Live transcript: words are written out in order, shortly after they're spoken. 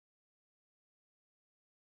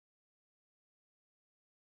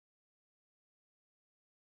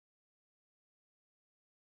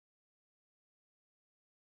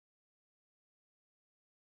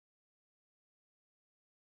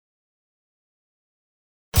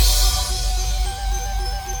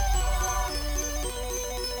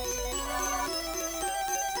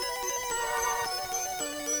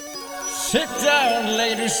Sit down,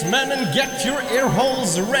 ladies, men, and get your ear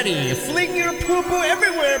holes ready. Fling your poo-poo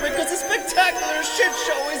everywhere because a spectacular shit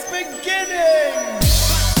show is beginning!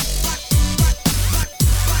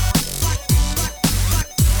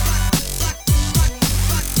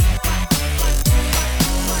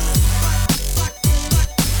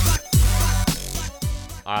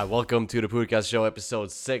 Alright, welcome to the Podcast Show,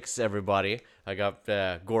 episode 6, everybody. I got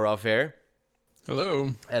Gorov here. Hello.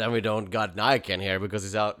 And then we don't got Naiken here because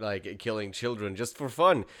he's out like killing children just for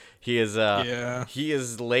fun. He is he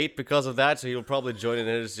is late because of that, so he'll probably join in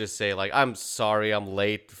and just say like, I'm sorry, I'm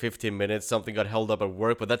late, 15 minutes, something got held up at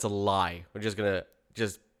work, but that's a lie. We're just gonna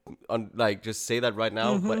just say that right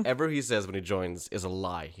now. Whatever he says when he joins is a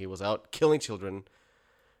lie. He was out killing children.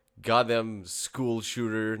 Goddamn school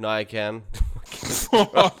shooter Naiken.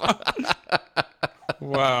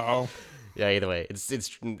 Wow. Yeah, either way,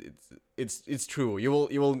 it's true. You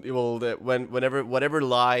will whatever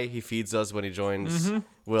lie he feeds us when he joins,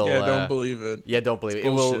 will don't believe it. Yeah, don't believe it.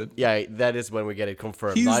 Bullshit. That is when we get it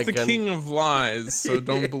confirmed. He's the king of lies, so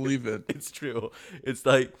don't believe it. It's true. It's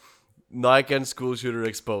like Naiken school shooter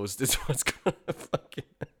exposed. It's what's gonna fucking.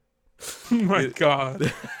 Oh my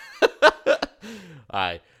god.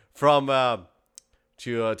 Alright, from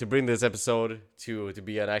to bring this episode to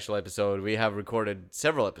be an actual episode, we have recorded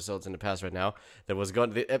several episodes in the past right now.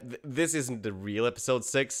 This isn't the real episode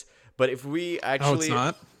 6, but if we actually... Oh, it's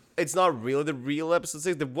not? It's not really the real episode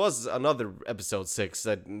 6. There was another episode 6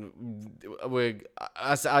 that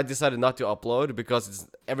I decided not to upload because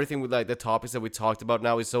everything with like the topics that we talked about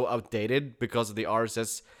now is so outdated because of the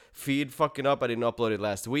RSS feed fucking up. I didn't upload it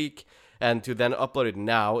last week. And to then upload it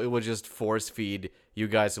now, it would just force feed you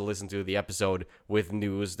guys to listen to the episode with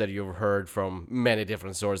news that you've heard from many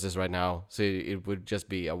different sources right now. So it would just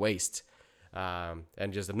be a waste and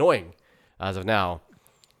just annoying as of now.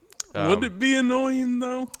 Would it be annoying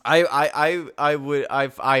though?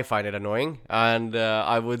 I find it annoying, and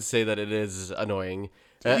I would say that it is annoying.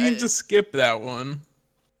 You can just skip that one.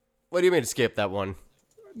 What do you mean skip that one?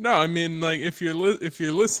 No, I mean like if you're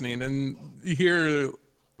listening and you hear,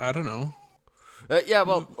 I don't know. Yeah,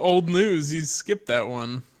 well, old news, you skip that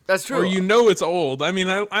one. That's true. Or you know it's old. I mean,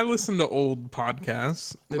 I listen to old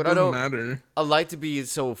podcasts. It doesn't matter. I like to be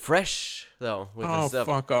so fresh, though, with this stuff.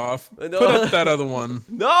 Fuck off. No. Put up that other one.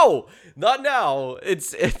 No, not now.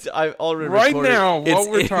 It's I already right recorded. now,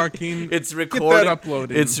 while we're talking, it's recorded. Get that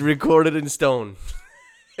uploaded. It's recorded in stone.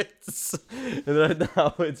 Right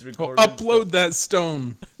now it's recorded. Upload that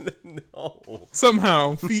stone. No.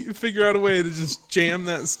 Somehow, figure out a way to just jam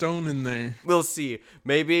that stone in there. We'll see.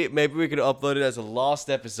 Maybe we could upload it as a lost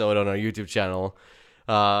episode on our YouTube channel,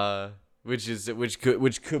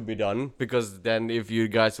 which could be done, because then if you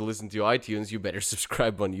guys listen to iTunes, you better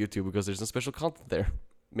subscribe on YouTube because there's some special content there.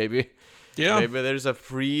 Maybe there's a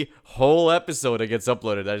free whole episode that gets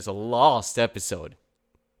uploaded that is a lost episode.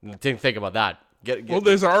 Think about that. Well,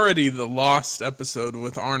 there's already the lost episode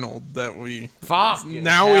with Arnold that we... Fuck!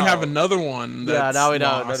 Now we have another one that's now we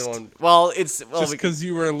have another one. Well, just because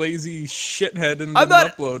you were a lazy shithead and didn't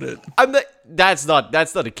upload it. That's not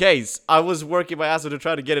the case. I was working my ass off to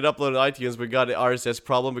try to get it uploaded on iTunes. We got an RSS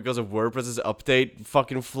problem because of WordPress's update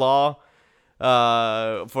fucking flaw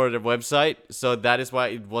for the website. So that is why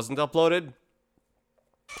it wasn't uploaded.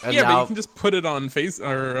 And but you can just put it on fucking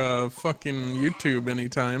YouTube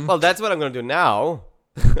anytime. Well, that's what I'm gonna do now.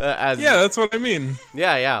 That's what I mean.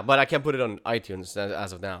 Yeah, but I can't put it on iTunes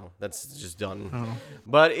as of now. That's just done. Oh.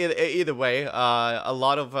 But either way, a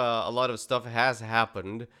lot of stuff has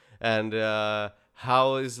happened. And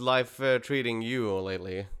how is life treating you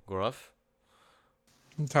lately, Gorov?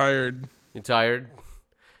 I'm tired. You tired?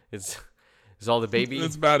 It's all the baby.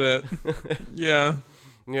 That's about it. Yeah.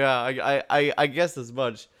 Yeah, I guess as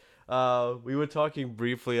much. We were talking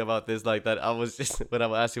briefly about this, like that. I was just when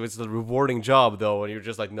I asked you, it's a rewarding job though, and you're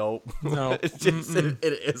just like, no, it's just it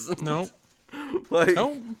isn't. No, like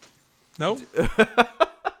no.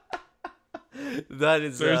 That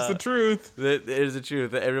is. There's the truth. That is the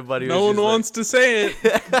truth. That everybody. No one wants to say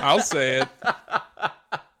it. I'll say it.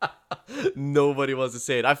 Nobody wants to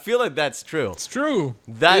say it. I feel like that's true. It's true.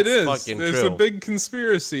 That's it is. fucking There's true. a big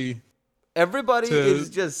conspiracy. Everybody is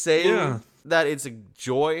just saying that it's a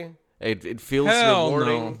joy. It feels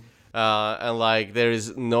rewarding. No. And like there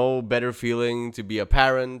is no better feeling to be a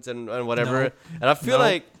parent and whatever. No. And I feel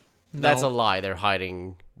like that's a lie they're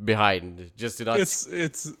hiding behind just to not.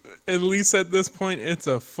 It's at least at this point it's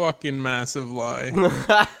a fucking massive lie.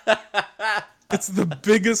 It's the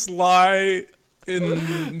biggest lie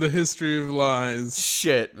in the history of lies.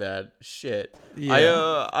 Shit, man. Shit.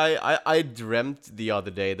 Yeah. I dreamt the other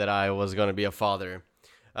day that I was gonna be a father.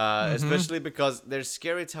 Especially because there's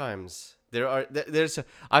scary times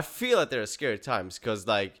I feel that there are scary times because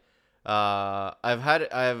like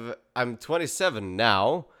I'm 27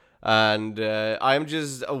 now, and I'm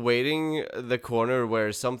just awaiting the corner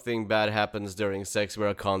where something bad happens during sex, where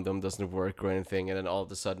a condom doesn't work or anything, and then all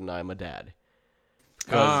of a sudden I'm a dad.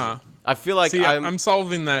 I feel like I'm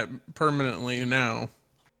solving that permanently now.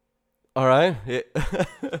 All right.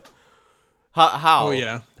 How? Oh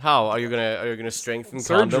yeah. How are you gonna strengthen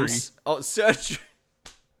Surgery. condoms? Oh, surgery.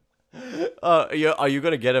 Are you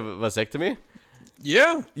gonna get a vasectomy?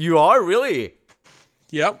 Yeah. You are really.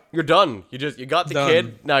 Yep. You're done. You got the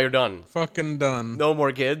kid. Now you're done. Fucking done. No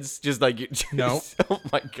more kids. Just like you. No. Oh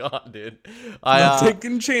my god, dude. I'm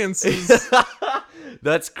taking chances.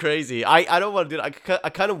 That's crazy. I don't want to do it. I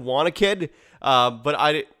kind of want a kid,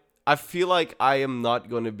 but I feel like I am not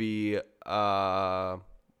going to be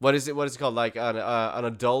what is it called, like an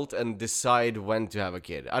adult and decide when to have a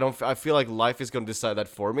kid. I feel like life is going to decide that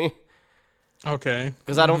for me. Okay.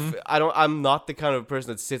 Because I'm not the kind of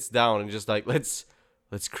person that sits down and just like let's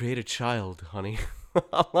create a child, honey.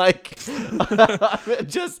 I'm like I'm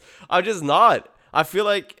just not. I feel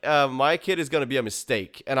like my kid is gonna be a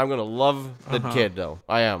mistake, and I'm gonna love the kid though.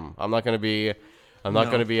 I am. I'm not gonna be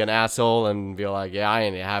an asshole and be like, yeah, I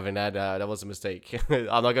ain't having that. That was a mistake.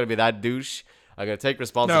 I'm not gonna be that douche. I'm gonna take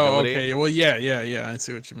responsibility. No, okay. Well, yeah. I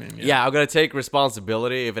see what you mean. Yeah, I'm gonna take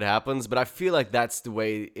responsibility if it happens, but I feel like that's the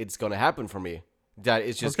way it's gonna happen for me. That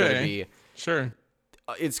it's just gonna be sure.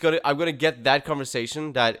 I'm gonna get that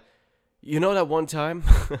conversation that, you know, that one time.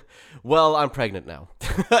 Well, I'm pregnant now.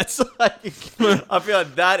 That's like, I feel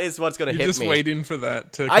like that is what's gonna hit me. You're just waiting for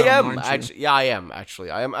that to come, I am actually. Yeah, I am actually.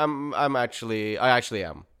 I actually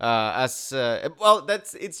am. Well,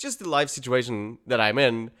 it's just the life situation that I'm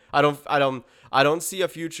in. I don't see a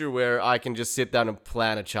future where I can just sit down and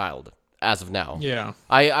plan a child as of now. Yeah.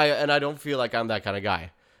 I don't feel like I'm that kind of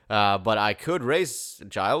guy. But I could raise a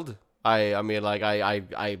child. I mean, like I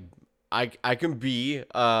can be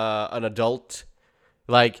an adult.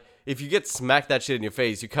 Like, if you get smacked that shit in your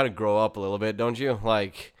face, you kind of grow up a little bit, don't you?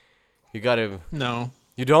 Like, you gotta. No.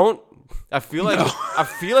 You don't? I feel like I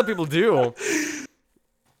feel like people do.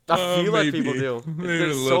 I feel like people do.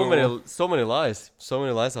 There's so many lies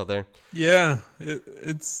out there. Yeah,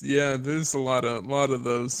 there's a lot of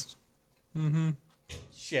those.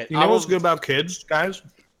 Shit. You know what's good about kids, guys?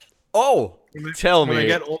 Oh, tell me. When they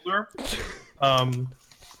get older,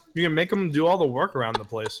 you can make them do all the work around the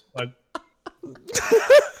place. Like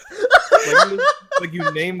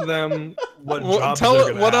you name them what jobs they're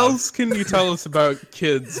gonna what have. else can you tell us about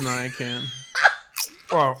kids, Nycan?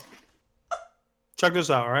 Well, check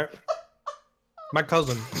this out, right? My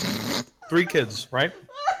cousin, 3 kids, right?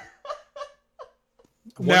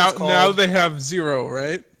 Now they have 0,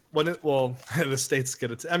 right? Well, the states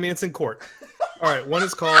get it. I mean, it's in court. All right, one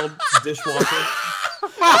is called dishwasher.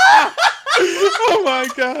 Oh my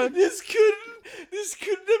god! This couldn't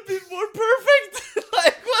have been more perfect.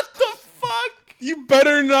 Like, what the fuck? You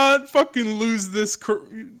better not fucking lose this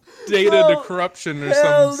data to corruption or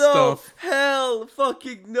some stuff. Hell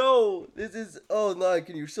fucking no. This is, oh no,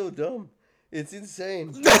 you're so dumb. It's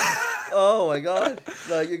insane. Oh my god.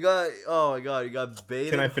 Like, you got baited.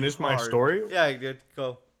 Can I finish my story? Yeah, you did.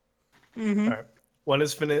 Go. Mm-hmm. All right. One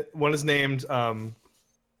is named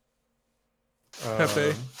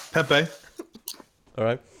Pepe. All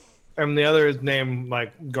right. And the other is named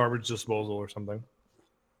like garbage disposal or something.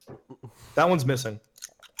 That one's missing.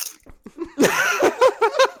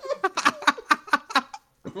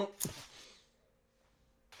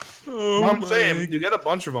 I'm saying, you get a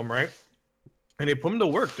bunch of them, right? And you put them to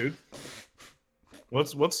work, dude.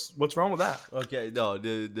 What's wrong with that? Okay, no,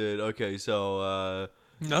 dude. Okay, so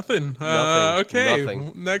nothing. Nothing. Okay.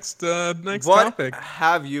 Nothing. Next topic. What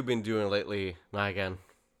have you been doing lately, Megan?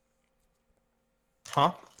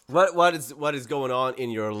 Huh? What is going on in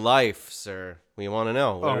your life, sir? We want to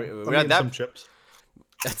know. We're at some chips.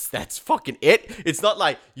 That's fucking it. It's not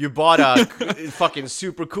like you bought a fucking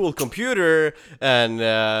super cool computer and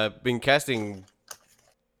been casting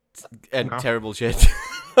and terrible shit.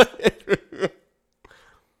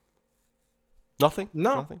 Nothing?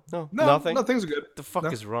 No. Nothing? No. No, Nothing? Nothing's good. What the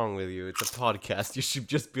fuck is wrong with you? It's a podcast. You should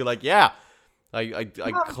just be like, yeah, I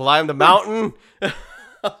climbed the mountain.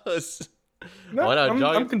 No,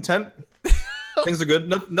 I'm content. Things are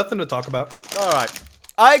good. Nothing to talk about. All right.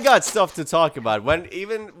 I got stuff to talk about.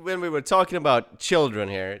 Even when we were talking about children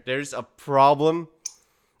here, there's a problem.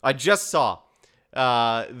 I just saw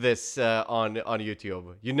this on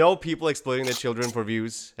YouTube. You know, people exploiting their children for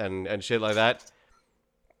views and shit like that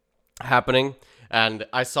happening. and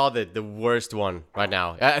I saw the worst one right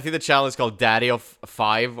now. I think the channel is called Daddy of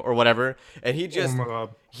 5 or whatever, and he just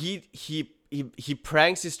he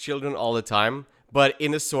pranks his children all the time, but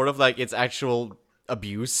in a sort of like it's actual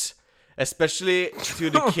abuse. Especially to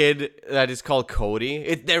the kid that is called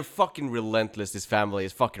Cody. They're fucking relentless, this family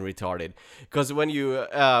is fucking retarded. Because when you,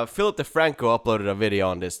 Philip DeFranco uploaded a video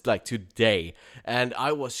on this, like, today. And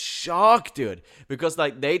I was shocked, dude. Because,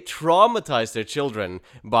 like, they traumatized their children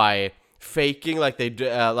by faking, like, the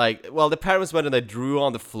parents went and they drew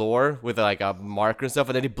on the floor with, like, a marker and stuff.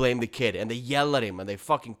 And then they blame the kid. And they yell at him. And they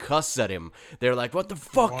fucking cuss at him. They're like, what the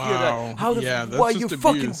fuck? Wow. Why you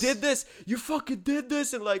fucking did this? You fucking did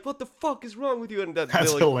this. And, like, what the fuck is wrong with you? And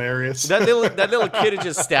that's hilarious. That little kid is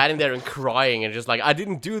just standing there and crying. And just like, I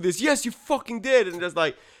didn't do this. Yes, you fucking did. And just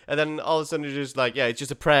like, and then all of a sudden, you're just like, yeah, it's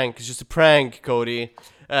just a prank. It's just a prank, Cody.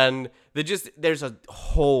 And there's a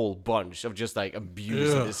whole bunch of just like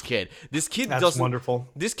abuse of this kid. That's wonderful.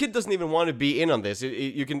 This kid doesn't even want to be in on this.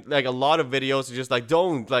 You can, like, a lot of videos are just like,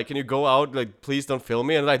 don't, like, can you go out? Like, please don't film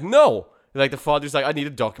me. And like, no. Like, the father's like, I need to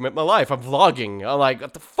document my life. I'm vlogging. I'm like,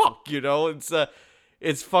 what the fuck, you know?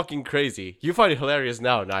 It's fucking crazy. You find it hilarious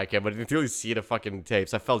now, Nike, but until you see the fucking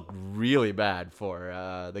tapes, I felt really bad for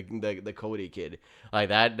the Cody kid. Like,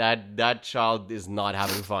 that child is not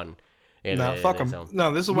having fun. Fuck him.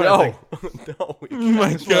 No, this is what I think. No. Oh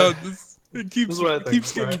my god, it keeps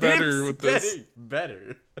getting better with this.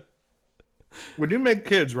 Better. When you make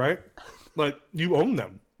kids, right? Like, you own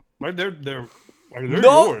them. Right? They're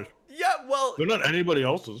yours. Yeah, well, they're not anybody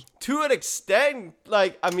else's. To an extent,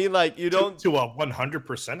 like, I mean, like, you don't to a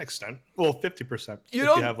 100% extent. Well, 50%. You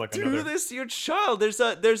don't do this to your child. There's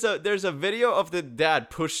a video of the dad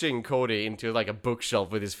pushing Cody into like a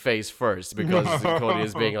bookshelf with his face first because Cody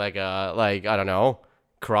is being like I don't know,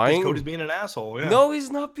 crying. Cody's being an asshole. Yeah. No, he's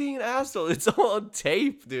not being an asshole. It's all on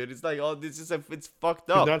tape, dude. It's like, oh, it's fucked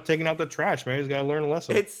up. He's not taking out the trash, man. He's got to learn a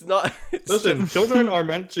lesson. It's not. Listen, children are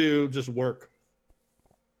meant to just work.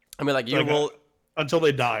 I mean, like, you will until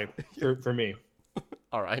they die. For me.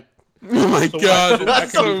 All right. Oh my god,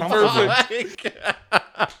 that's so perfect.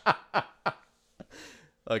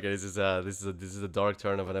 Okay, this is a dark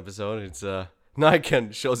turn of an episode. It's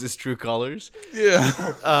Niken shows his true colors. Yeah.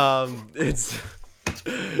 It's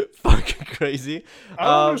fucking crazy. I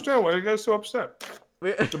don't understand why you guys so upset.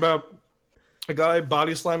 It's about a guy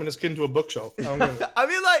body slamming his kid into a bookshelf. I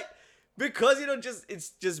mean, like, because it's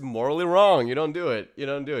just morally wrong. You don't do it.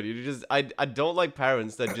 I don't like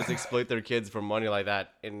parents that just exploit their kids for money like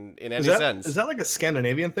that in any sense. Is that like a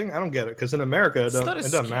Scandinavian thing? I don't get it. Because in America, it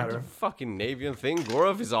doesn't matter. Fucking Scandinavian thing.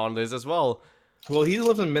 Gorov is on this as well. Well, he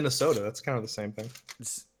lives in Minnesota. That's kind of the same thing.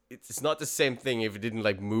 It's not the same thing if it didn't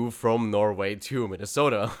like move from Norway to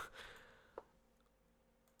Minnesota.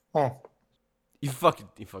 Oh. You fucking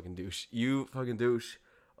douche. You fucking douche.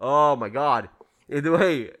 Oh my god. Either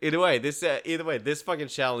way, this fucking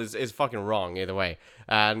channel is fucking wrong. Either way,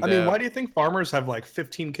 and I mean, why do you think farmers have like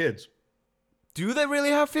 15 kids? Do they really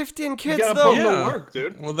have 15 kids though? Yeah. Work,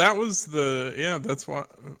 dude. Well, that was that's why.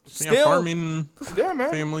 Still, farming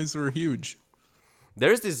families were huge.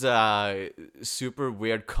 There's this super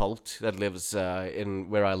weird cult that lives in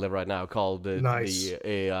where I live right now called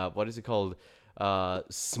what is it called?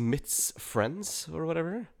 Smith's Friends or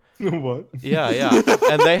whatever. What? Yeah.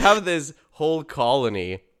 And they have this whole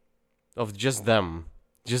colony of just them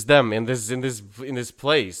in this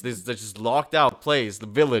place, this just locked out place, the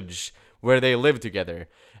village where they live together,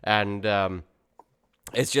 and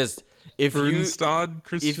it's just Bernstad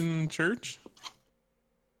Christian Church.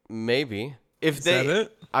 Maybe is that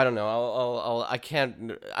it? I don't know. I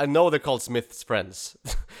can't. I know they're called Smith's Friends.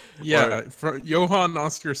 Yeah, Johann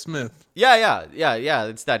Oscar Smith. Yeah.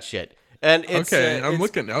 It's that shit. And it's okay. I'm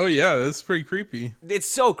looking. Oh yeah, that's pretty creepy. It's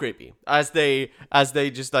so creepy. As they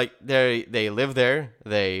just like they live there.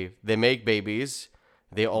 They make babies.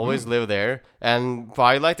 They always live there. And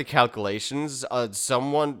by like the calculations, there's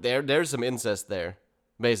some incest there.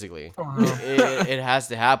 Basically, it has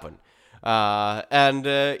to happen. And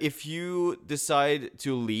if you decide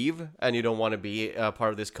to leave and you don't want to be a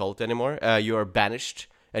part of this cult anymore, you are banished,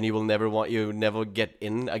 and you never get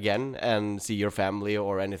in again and see your family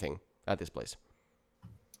or anything at this place.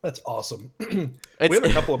 That's awesome. We have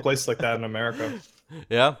a couple of places like that in America.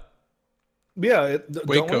 Yeah. Yeah.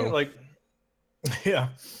 Waco. Yeah.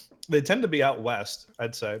 They tend to be out west,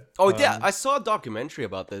 I'd say. Oh, yeah. I saw a documentary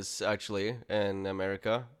about this, actually, in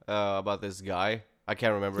America, about this guy. I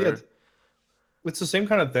can't remember. Yeah, it's the same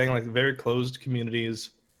kind of thing, like very closed communities,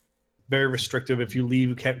 very restrictive. If you leave,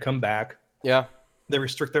 you can't come back. Yeah. They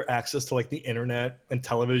restrict their access to like the internet and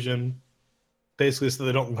television. basically so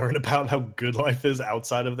they don't learn about how good life is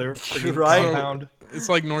outside of their Right. compound. It's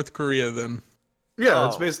like North Korea then. Yeah,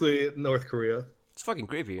 it's basically North Korea. It's fucking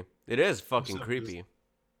creepy. It is fucking creepy.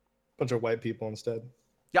 Bunch of white people instead.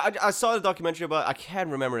 Yeah, I saw the documentary about. I can't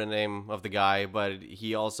remember the name of the guy, but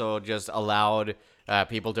he also just allowed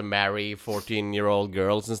people to marry 14-year-old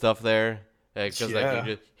girls and stuff there. Because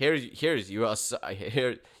like here's here you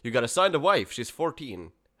got to sign the wife. She's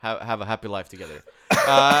 14. Have a happy life together.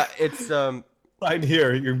 It's Right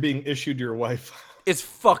here, you're being issued your wife. It's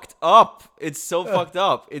fucked up. It's so fucked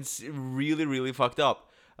up. It's really, really fucked up.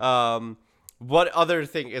 What other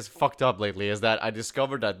thing is fucked up lately is that I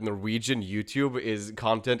discovered that Norwegian YouTube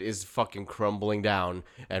content is fucking crumbling down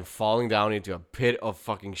and falling down into a pit of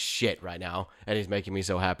fucking shit right now, and it's making me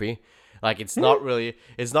so happy. Like it's not really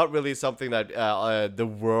something that the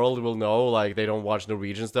world will know. Like they don't watch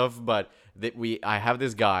Norwegian stuff, but I have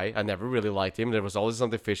this guy. I never really liked him. There was always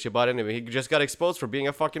something fishy about him. He just got exposed for being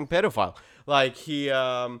a fucking pedophile. Like he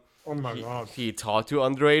Oh my god. He talked to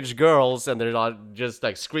underage girls, and they're not just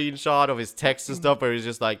like screenshot of his text and stuff. Where he's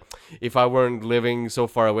just like, "If I weren't living so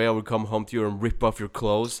far away, I would come home to you and rip off your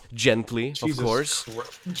clothes gently, Jesus of course."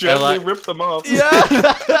 Gently rip them off. Yeah.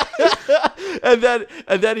 and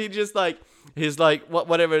then he just like. He's like,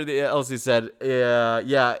 whatever else he said.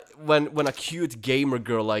 Yeah. When a cute gamer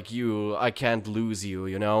girl like you, I can't lose you.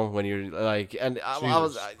 You know, when you're like, and I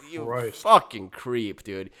was, you fucking creep,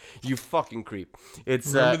 dude. You fucking creep. It's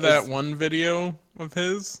remember that one video of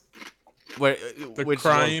his, where the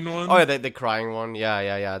crying one? Oh yeah, the crying one.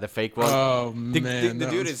 Yeah. The fake one. Oh man, the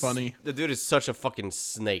dude was is funny. The dude is such a fucking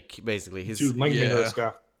snake. Basically, he's dude. Link me to this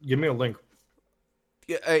guy. Give me a link.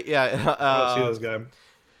 Yeah. I see this guy.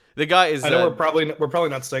 The guy is. I know we're probably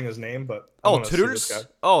not saying his name, but Truls.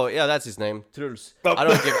 Oh yeah, that's his name, Truls. Oh. I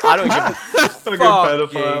don't give. I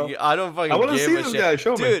don't fucking. I want to give see a this shit. guy.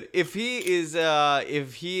 Show me, dude. If he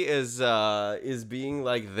is being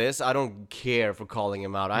like this, I don't care for calling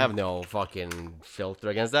him out. I have no fucking filter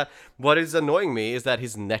against that. What is annoying me is that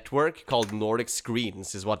his network called Nordic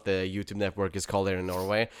Screens is what the YouTube network is called here in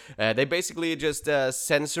Norway. They basically just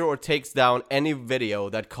censor or takes down any video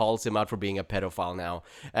that calls him out for being a pedophile now.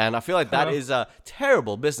 And I feel like that is a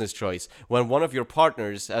terrible business choice when one of your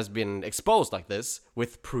partners has been exposed like this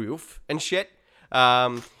with proof and shit.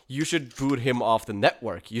 You should boot him off the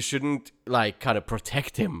network. You shouldn't like kind of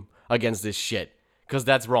protect him against this shit because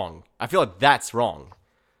that's wrong. I feel like that's wrong.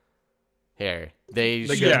 Here,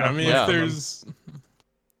 yeah. I mean, if there's.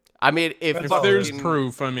 If there's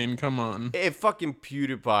proof, I mean, come on. If fucking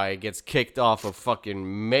PewDiePie gets kicked off of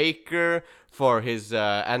fucking Maker for his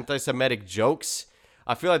anti-Semitic jokes,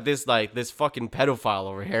 I feel like this fucking pedophile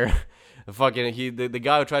over here, the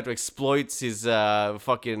guy who tried to exploit his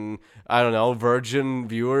fucking virgin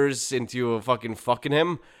viewers into fucking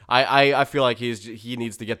him. I feel like he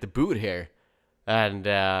needs to get the boot here, and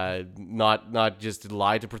not just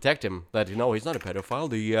lie to protect him. That he's not a pedophile.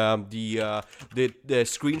 The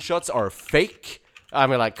screenshots are fake. I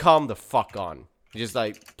mean, like, calm the fuck on. Just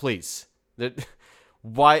like, please.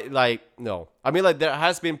 Why, like, no. I mean, like, there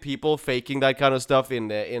has been people faking that kind of stuff in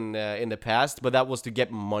the past, but that was to get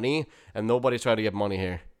money, and nobody's trying to get money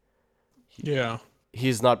here. Yeah.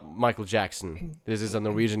 He's not Michael Jackson. This is a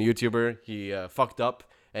Norwegian YouTuber. He fucked up,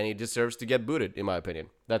 and he deserves to get booted, in my opinion.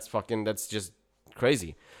 That's just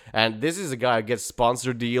crazy. And this is a guy who gets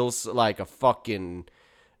sponsor deals like a fucking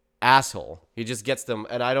asshole. He just gets them,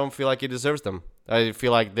 and I don't feel like he deserves them. I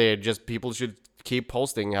feel like people should keep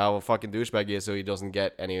posting how a fucking douchebag he is so he doesn't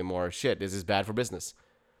get any more shit. This is bad for business.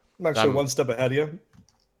 I'm actually one step ahead of you.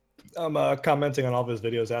 I'm commenting on all of his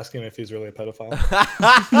videos asking him if he's really a pedophile.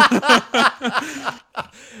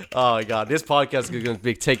 Oh my god, this podcast is going to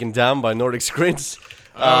be taken down by Nordic Screens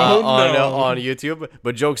on YouTube.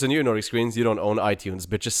 But joke's on you, Nordic Screens. You don't own iTunes,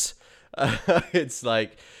 bitches. It's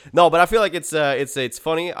like no, but I feel like it's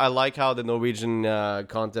funny. I like how the Norwegian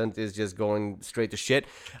content is just going straight to shit.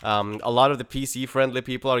 A lot of the PC friendly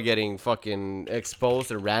people are getting fucking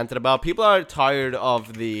exposed and ranted about. People are tired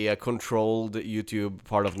of the controlled YouTube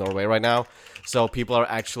part of Norway right now, so people are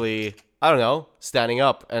actually standing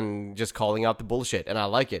up and just calling out the bullshit, and I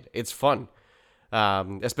like it. It's fun,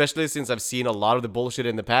 especially since I've seen a lot of the bullshit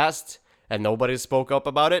in the past and nobody spoke up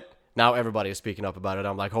about it. Now everybody is speaking up about it.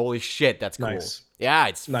 I'm like, holy shit, that's cool. Nice. Yeah,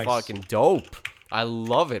 it's fucking dope. I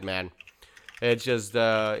love it, man. It's just,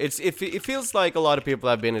 it feels like a lot of people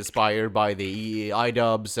have been inspired by the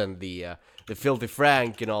iDubbbz and the Filthy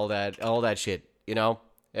Frank and all that shit, you know.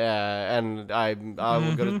 And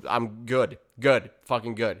I'm good,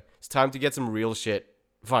 fucking good. It's time to get some real shit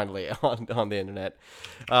finally on the internet.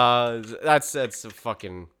 That's a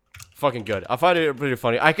fucking fucking good. I find it pretty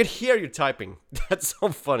funny. I could hear you typing. That's so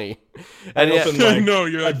funny. And I know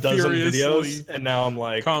you're a dozen videos, and now I'm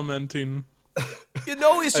like commenting. You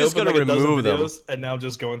know he's just gonna remove them, and now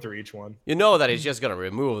just going through each one. You know that he's just gonna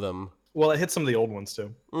remove them. Well, it hit some of the old ones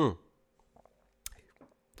too. He's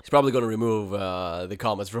probably gonna remove the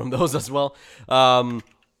comments from those as well. Other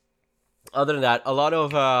than that, a lot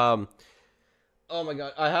of oh my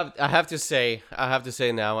god, I have to say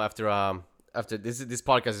now after this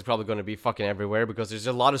podcast is probably going to be fucking everywhere because there's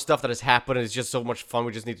a lot of stuff that has happened and it's just so much fun.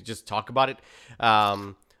 We just need to just talk about it.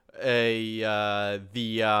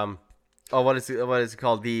 What is it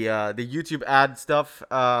called? The YouTube ad stuff.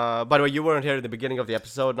 By the way, you weren't here at the beginning of the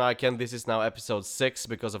episode. Now, Ken, this is now episode 6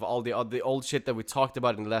 because of all the old shit that we talked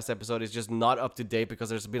about in the last episode is just not up to date because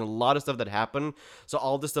there's been a lot of stuff that happened. So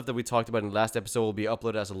all the stuff that we talked about in the last episode will be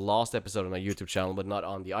uploaded as a lost episode on our YouTube channel, but not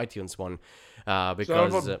on the iTunes one. Because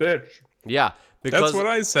son of a bitch. Yeah, because that's what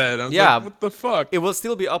I said. I was like, what the fuck? It will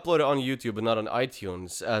still be uploaded on YouTube, but not on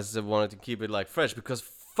iTunes, as I wanted to keep it like fresh because.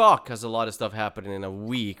 Fuck, has a lot of stuff happening in a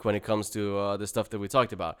week when it comes to the stuff that we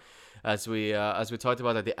talked about. As we talked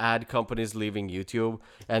about that the ad companies leaving YouTube,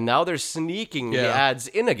 and now they're sneaking the ads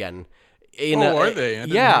in again. Are they? I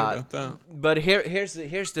didn't know about that. But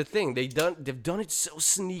here's the thing. They've done it so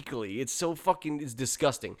sneakily. It's so fucking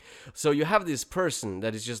disgusting. So you have this person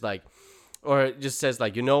that is just like, or it just says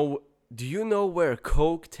like, do you know where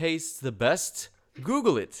Coke tastes the best?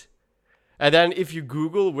 Google it. And then if you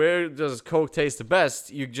Google where does Coke taste the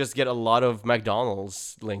best, you just get a lot of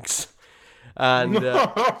McDonald's links. And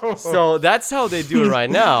so that's how they do it right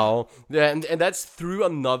now. And that's through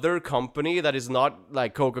another company that is not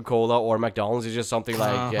like Coca-Cola or McDonald's. It's just something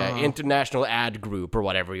like International Ad Group or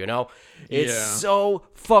whatever, It's so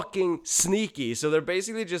fucking sneaky. So they're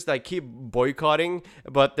basically just like keep boycotting,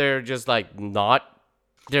 but they're just like not.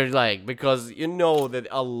 They're like, because that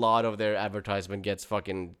a lot of their advertisement gets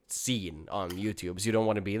fucking seen on YouTube, so you don't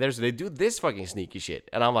want to be there. So they do this fucking sneaky shit.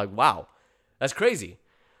 And I'm like, wow, that's crazy.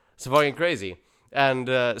 It's fucking crazy. And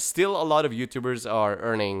still a lot of YouTubers are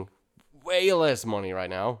earning way less money right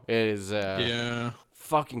now. It is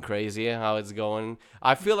fucking crazy how it's going.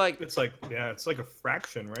 I feel like it's like a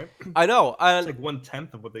fraction, right? I know. It's like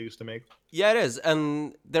 1/10 of what they used to make. Yeah, it is.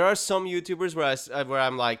 And there are some YouTubers where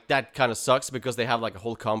I'm like, that kind of sucks because they have like a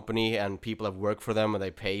whole company and people have worked for them and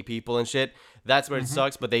they pay people and shit. That's where it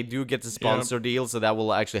sucks, but they do get the sponsor deal, so that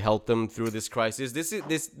will actually help them through this crisis. This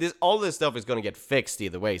all this stuff is going to get fixed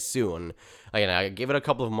either way soon. I give it a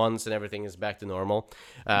couple of months and everything is back to normal.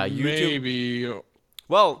 YouTube, maybe.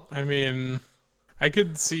 Well, I mean, I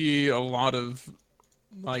could see a lot of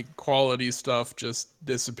like quality stuff just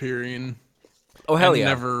disappearing. Oh, hell yeah.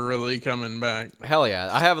 Never really coming back. Hell yeah.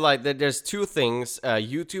 I have like, there's two things.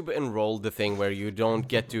 YouTube enrolled the thing where you don't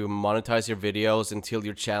get to monetize your videos until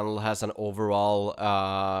your channel has an overall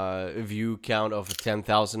view count of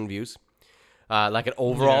 10,000 views. Like an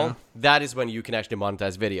overall, that is when you can actually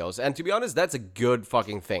monetize videos. And to be honest, that's a good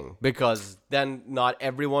fucking thing. Because then not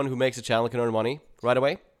everyone who makes a channel can earn money right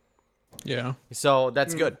away. Yeah. So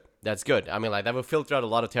that's good. That's good. I mean, like, that will filter out a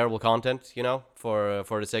lot of terrible content, for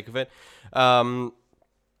the sake of it.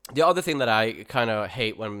 The other thing that I kind of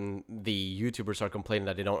hate when the YouTubers are complaining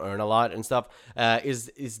that they don't earn a lot and stuff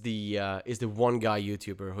is the one guy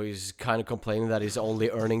YouTuber who is kind of complaining that he's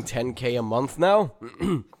only earning 10K a month now.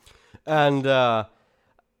 And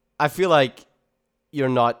I feel like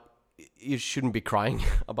you shouldn't be crying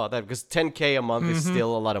about that because 10K a month is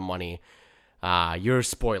still a lot of money. You're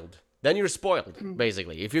spoiled. Then you're spoiled,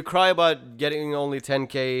 basically. If you cry about getting only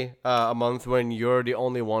 10K a month when you're the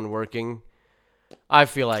only one working, I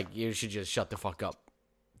feel like you should just shut the fuck up,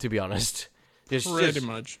 to be honest. Pretty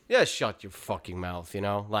much. Yeah, shut your fucking mouth,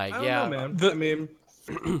 Like, I don't know, man.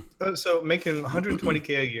 So making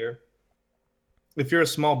 120K a year, if you're a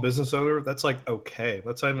small business owner, that's like okay.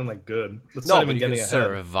 That's not even like good. That's not even getting ahead. You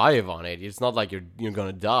can survive on it. It's not like you're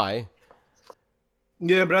gonna die.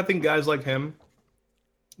 Yeah, but I think guys like him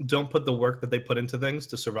don't put the work that they put into things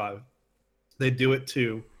to survive. They do it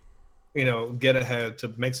to, get ahead,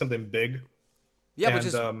 to make something big. Yeah,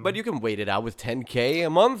 but you can wait it out with 10K a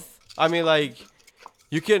month. I mean, like,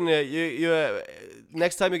 you can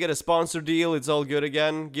next time you get a sponsor deal, it's all good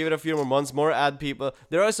again. Give it a few more months, more ad people.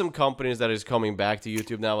 There are some companies that is coming back to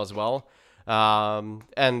YouTube now as well,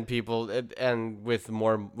 and people and with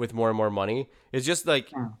more and more money. It's just like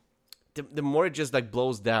the more it just like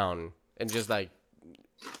blows down and just like.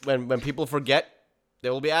 When people forget,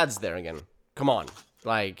 there will be ads there again. Come on,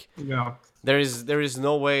 like there is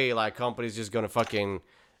no way like companies just gonna fucking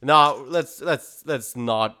let's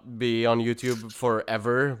not be on YouTube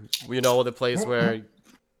forever. The place where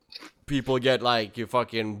people get like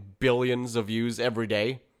fucking billions of views every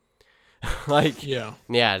day. Like, yeah,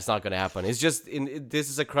 it's not gonna happen. It's just this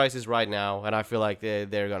is a crisis right now, and I feel like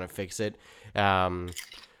they're gonna fix it.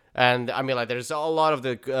 And I mean, like, there's a lot of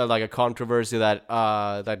the like a controversy that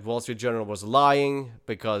that Wall Street Journal was lying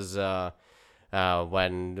because when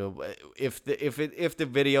if the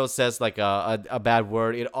video says like a bad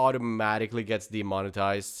word, it automatically gets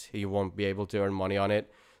demonetized. You won't be able to earn money on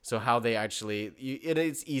it. So how they actually,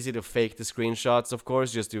 it's easy to fake the screenshots, of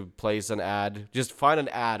course, just to place an ad. Just find an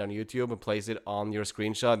ad on YouTube and place it on your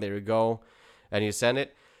screenshot. There you go, and you send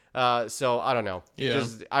it. So I don't know. Yeah.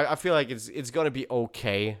 I feel like it's gonna be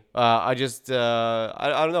okay. I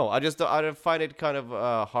don't know. I find it kind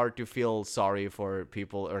of hard to feel sorry for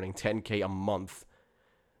people earning 10K a month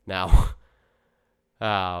now.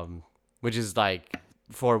 Which is like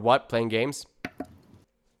for what, playing games?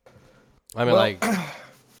 I mean, like.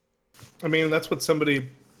 I mean, that's what somebody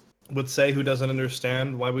would say who doesn't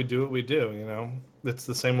understand why we do what we do, you know? It's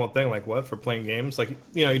the same old thing, like, what, for playing games? Like,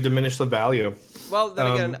 you know, you diminish the value. Well, then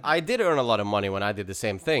again, I did earn a lot of money when I did the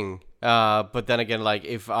same thing. But then again, like,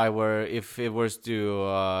 if it were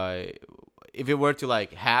to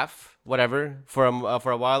like half whatever for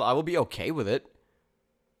a while, I will be okay with it.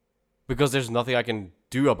 Because there's nothing I can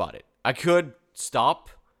do about it. I could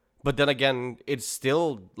stop, but then again, it's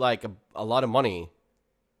still like a lot of money.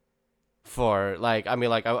 For like, I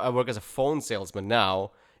mean, like, I work as a phone salesman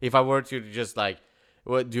now. If I were to just like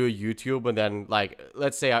do a YouTube and then like,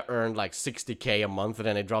 let's say I earned like 60K a month and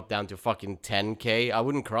then it dropped down to fucking 10K, I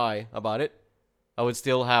wouldn't cry about it. I would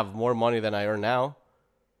still have more money than I earn now.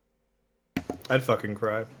 I'd fucking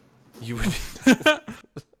cry. You would. I'd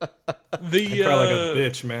cry like a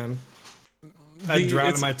bitch, man. I'd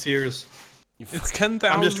drown in my tears. It's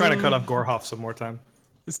 10,000. I'm just trying to cut off Gorhoff some more time.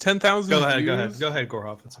 It's 10,000 Go ahead,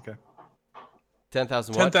 Gorhoff. It's okay.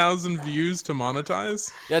 10,000 what? 10,000 views to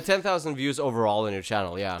monetize? Yeah, 10,000 views overall in your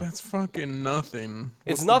channel, yeah. That's fucking nothing.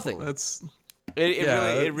 It's nothing.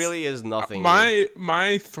 It really is nothing.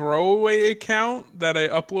 My throwaway account that I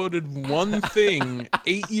uploaded one thing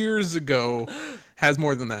 8 years ago has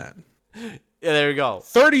more than that. Yeah, there you go.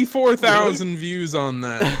 34,000 views on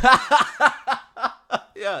that.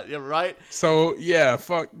 Yeah, right. So yeah,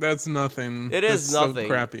 fuck, that's nothing. It is that's nothing.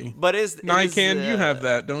 So crappy. But you have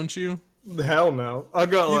that, don't you? Hell no. I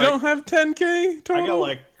got you don't have 10K total? I got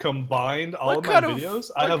like combined all of my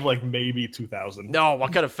videos. I have like maybe 2,000. No,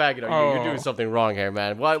 what kind of faggot are you? You're doing something wrong here,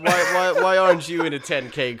 man. Why aren't you in a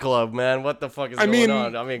 10K club, man? What the fuck is going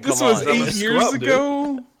on? I mean, come on. This was 8 years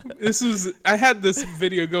ago. I had this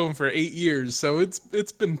video going for 8 years, so it's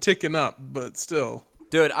been ticking up, but still.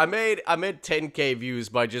 Dude, I made 10K views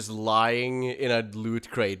by just lying in a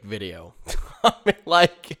Loot Crate video. I mean,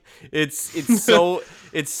 like, it's so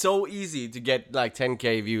easy to get like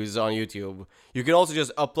 10K views on YouTube. You can also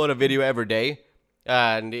just upload a video every day,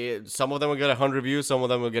 and some of them will get 100 views, some of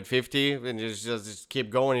them will get 50, and just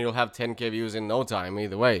keep going. And you'll have 10K views in no time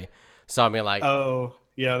either way. So I mean, like, oh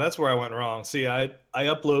yeah, that's where I went wrong. See, I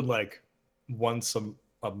upload like once a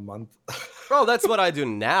month. Well, that's what I do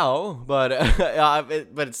now,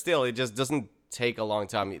 but still, it just doesn't take a long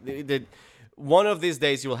time. One of these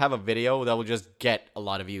days, you will have a video that will just get a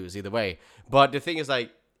lot of views either way. But the thing is,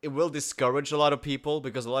 like, it will discourage a lot of people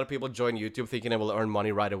because a lot of people join YouTube thinking they will earn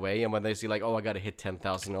money right away, and when they see like, oh, I gotta hit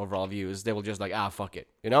 10,000 overall views, they will just like, fuck it,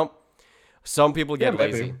 you know. Some people get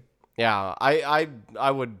lazy. Maybe. Yeah,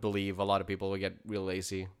 I would believe a lot of people will get real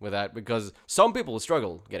lazy with that because some people will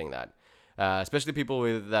struggle getting that. Especially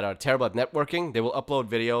people that are terrible at networking. They will upload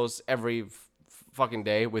videos every fucking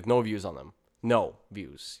day with no views on them. No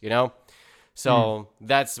views, you know? So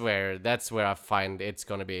that's where I find it's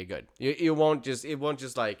gonna be good. It won't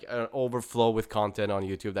just like overflow with content on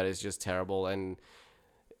YouTube that is just terrible, and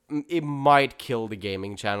it might kill the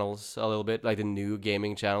gaming channels a little bit, like the new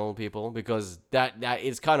gaming channel people, because that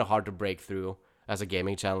is kind of hard to break through as a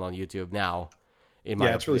gaming channel on YouTube now.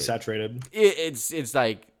 It's really saturated. It's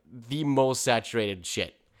like the most saturated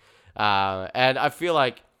shit, and I feel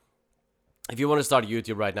like if you want to start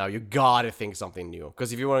YouTube right now, you gotta think something new.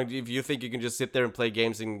 Because if you think you can just sit there and play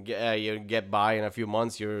games and get by in a few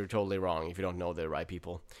months, you're totally wrong. If you don't know the right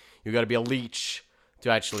people, you gotta be a leech to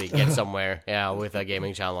actually get somewhere. With a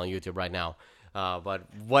gaming channel on YouTube right now.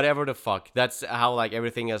 But whatever the fuck, that's how like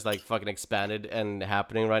everything is like fucking expanded and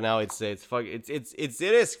happening right now. It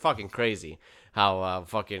is fucking crazy how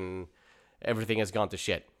fucking everything has gone to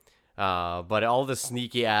shit. But all the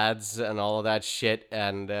sneaky ads and all of that shit,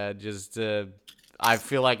 and I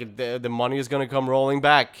feel like the money is gonna come rolling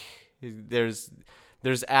back. There's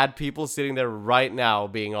ad people sitting there right now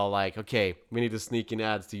being all like, okay, we need to sneak in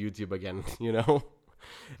ads to YouTube again, you know?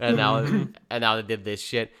 and now they did this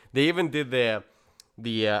shit. They even did the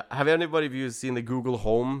have anybody of you seen the Google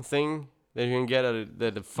Home thing that you can get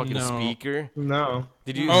the fucking speaker? No.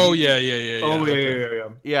 Did you? Oh yeah. Oh yeah.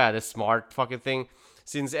 Yeah, the smart fucking thing.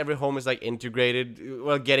 Since every home is like integrated,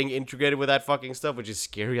 well, getting integrated with that fucking stuff, which is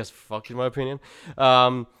scary as fuck in my opinion.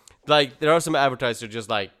 Like there are some advertisers just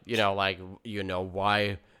like why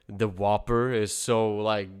the Whopper is so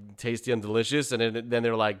like tasty and delicious, and then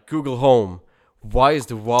they're like Google Home. Why is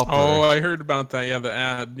the Whopper? Oh, I heard about that. Yeah, the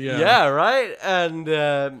ad. Yeah. Yeah, right. And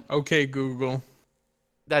okay, Google.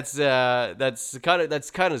 That's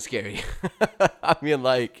kind of scary. I mean,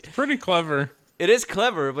 like pretty clever. It is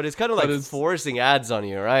clever, but it's kind of like forcing ads on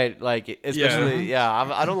you, right? Like, especially,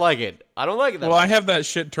 I don't like it. I don't like it. Well, I have that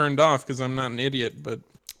shit turned off because I'm not an idiot, but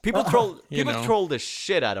people troll the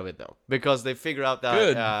shit out of it though, because they figure out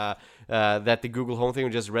that that the Google Home thing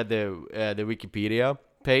just read the Wikipedia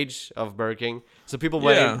page of Burger King, so people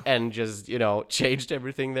went in and just changed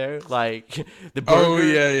everything there, like the burger. Oh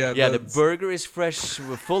yeah. The burger is fresh,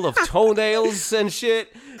 full of toenails and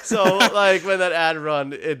shit. So like when that ad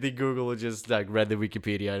run, the Google just like read the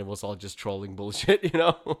Wikipedia and it was all just trolling bullshit, Do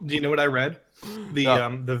you know what I read?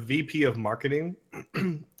 The VP of marketing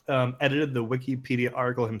edited the Wikipedia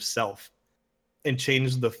article himself and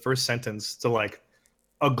changed the first sentence to like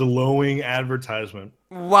a glowing advertisement.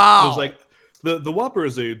 Wow. It was like the Whopper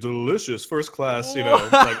is a delicious first class,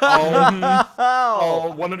 like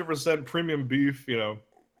all 100% premium beef, It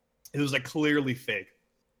was like clearly fake.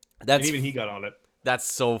 And even he got on it. That's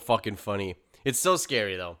so fucking funny. It's so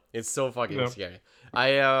scary though. It's so fucking scary.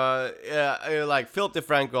 I like Philip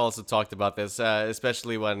DeFranco also talked about this,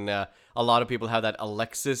 especially when a lot of people have that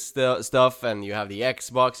Alexis stuff, and you have the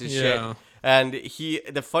Xbox and shit. And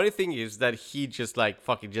the funny thing is that he just like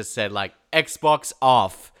fucking just said like Xbox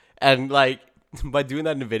off, and like by doing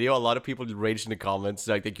that in the video, a lot of people raged in the comments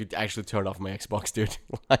like they could actually turn off my Xbox, dude.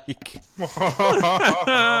 Like,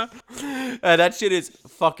 and that shit is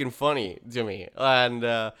fucking funny to me.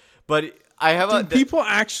 And but I have people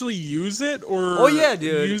actually use it or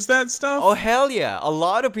dude, use that stuff? Oh hell yeah, a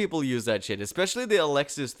lot of people use that shit, especially the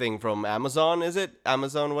Alexis thing from Amazon. Is it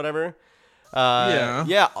Amazon whatever?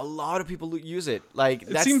 Yeah, a lot of people use it. Like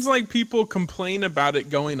it seems like people complain about it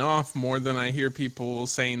going off more than I hear people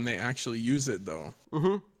saying they actually use it though.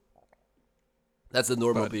 That's the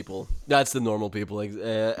normal people. That's the normal people.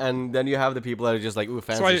 And then you have the people that are just like, ooh,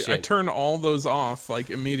 fancy shit. So I turn all those off like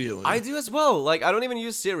immediately. I do as well. Like I don't even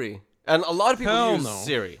use Siri. And a lot of people use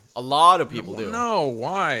Siri. A lot of people do. No,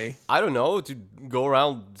 why? I don't know. To go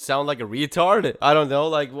around sound like a retard. I don't know.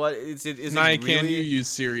 Like what? Is it Can you use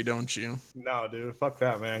Siri? Don't you? No, dude. Fuck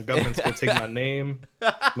that, man. Government's gonna take my name,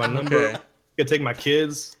 my number. Okay. Gonna take my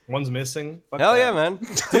kids. One's missing. Fuck Hell that. Yeah, man.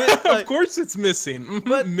 Dude, like, of course it's missing.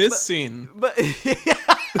 Missing. But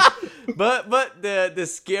the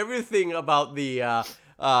scary thing about the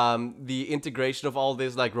integration of all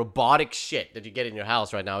this like robotic shit that you get in your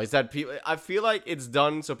house right now is that people, I feel like it's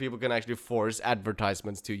done so people can actually force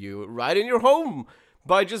advertisements to you right in your home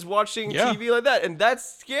by just watching TV like that, and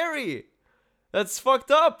that's scary. That's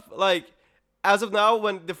fucked up. Like as of now,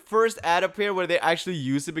 when the first ad appear where they actually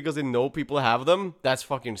use it because they know people have them, that's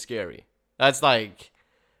fucking scary. That's the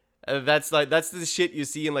shit you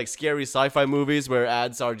see in like scary sci-fi movies where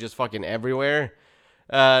ads are just fucking everywhere.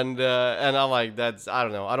 And I'm like, I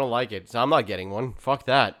don't know, I don't like it, so I'm not getting one. Fuck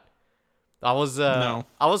that. I was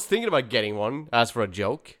thinking about getting one as for a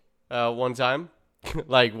joke one time.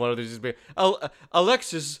 Like one of those just be,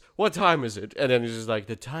 Alexis, what time is it? And then it's just like,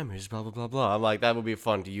 the timer is blah blah blah blah. I'm like, that would be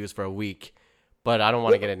fun to use for a week, but I don't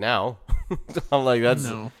want to get it now. I'm like,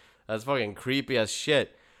 that's fucking creepy as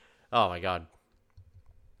shit. Oh my god.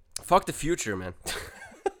 Fuck the future, man.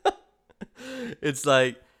 It's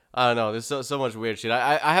like, I don't know, there's so much weird shit.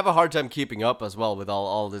 I have a hard time keeping up as well with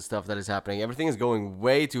all this stuff that is happening. Everything is going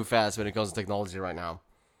way too fast when it comes to technology right now.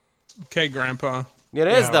 Okay, Grandpa. It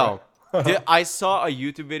is, though. I saw a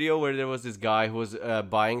YouTube video where there was this guy who was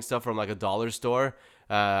buying stuff from like a dollar store,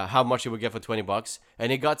 how much he would get for $20,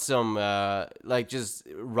 and he got some like just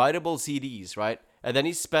writable CDs, right? And then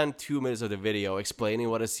he spent 2 minutes of the video explaining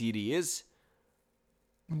what a CD is.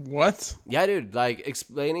 What? Yeah, dude, like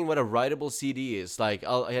explaining what a writable CD is. Like,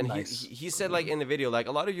 and nice. he said like in the video, like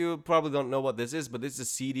a lot of you probably don't know what this is, but this is a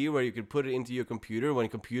CD where you could put it into your computer when a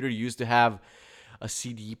computer used to have a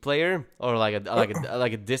CD player or like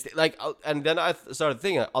a disc. Like, and then I started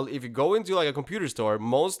thinking, if you go into like a computer store,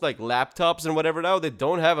 most like laptops and whatever now, they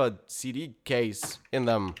don't have a CD case in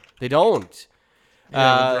them. They don't.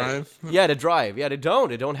 Yeah, the drive. Yeah, the drive. Yeah, they don't.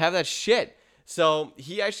 They don't have that shit. So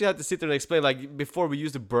he actually had to sit there and explain, like, before we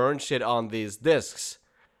used to burn shit on these discs.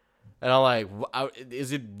 And I'm like,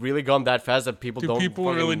 is it really gone that fast that people don't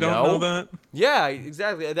really don't know that? Yeah,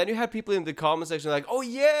 exactly. And then you have people in the comment section like, oh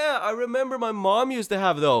yeah, I remember my mom used to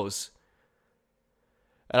have those.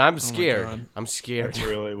 And I'm scared. I'm scared. That's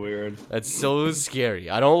really weird. That's so scary.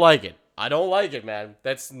 I don't like it. I don't like it, man.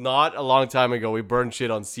 That's not a long time ago. We burned shit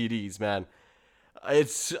on CDs, man. I'm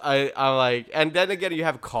like, and then again, you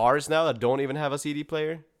have cars now that don't even have a CD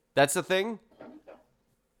player. That's the thing.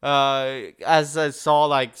 As I saw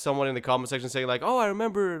like someone in the comment section saying like, oh, I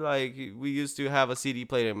remember like we used to have a CD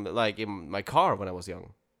player in my car when I was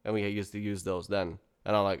young, and we used to use those then.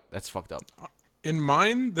 And I'm like, that's fucked up. In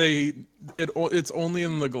mine, it's only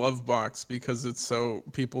in the glove box because it's so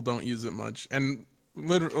people don't use it much. And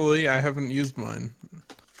literally, I haven't used mine.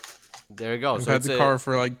 There you go. I've had the car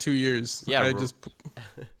for like 2 years. Yeah,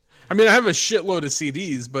 I mean, I have a shitload of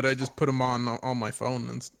CDs, but I just put them on my phone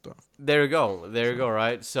and stuff. There you go. There you go,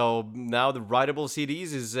 right? So now the writable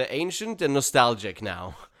CDs is ancient and nostalgic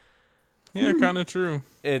now. Yeah, kind of true.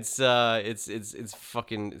 It's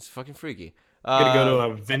fucking freaky. You gotta go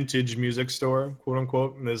to a vintage music store, quote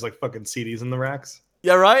unquote, and there's like fucking CDs in the racks.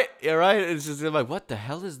 Yeah, right. Yeah, right. It's just like, what the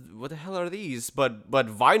hell are these? But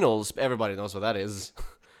vinyls, everybody knows what that is.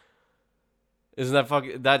 Isn't that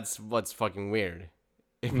fucking? That's what's fucking weird.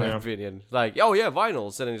 In my opinion, like, oh yeah,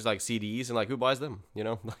 vinyls, and then it's like CDs, and like, who buys them? You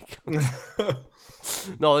know, like,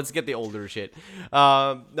 no, let's get the older shit.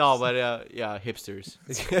 No, but yeah, hipsters.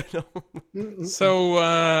 So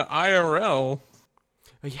IRL.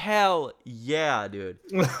 Hell yeah, dude.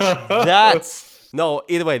 Either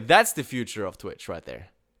way, that's the future of Twitch right there.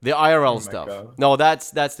 The IRL stuff. God. No,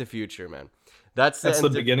 that's the future, man. That's the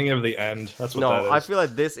beginning of the end. That's what that is. I feel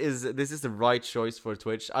like this is the right choice for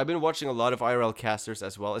Twitch. I've been watching a lot of IRL casters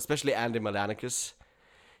as well, especially Andy Milonakis.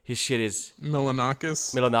 His shit is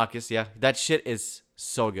Milonakis, yeah. That shit is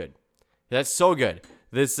so good. That's so good.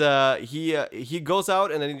 This he goes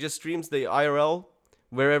out and then he just streams the IRL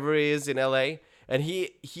wherever he is in LA, and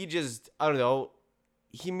he just, I don't know,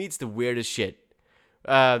 he meets the weirdest shit.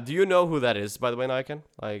 Do you know who that is, by the way, Niken?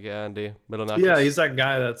 Like Andy Milonakis? Yeah, he's that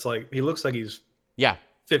guy that's like, he looks like he's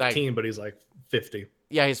 15, but he's like 50.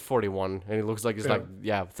 Yeah, he's 41, and he looks like he's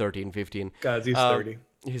 13, 15. Guys, he's 30.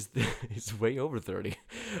 He's way over 30.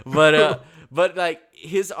 But but like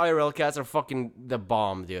his IRL casts are fucking the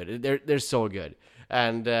bomb, dude. They're so good.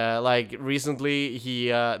 And like recently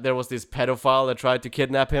there was this pedophile that tried to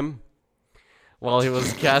kidnap him while he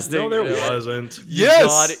was casting. No, there wasn't.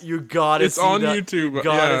 Yes! You got it. It's on YouTube.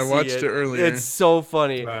 Yeah, I watched it earlier. It's so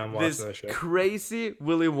funny. I'm this that shit. Crazy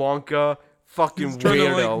Willy Wonka fucking He's trying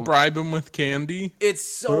weirdo. to like bribe him with candy. It's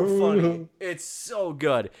so funny. It's so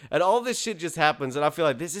good. And all this shit just happens, and I feel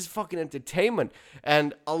like this is fucking entertainment.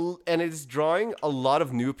 And it's drawing a lot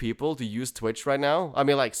of new people to use Twitch right now. I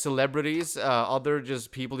mean, like celebrities, other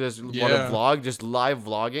just people just want to vlog, just live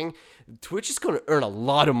vlogging. Twitch is going to earn a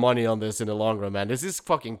lot of money on this in the long run, man. This is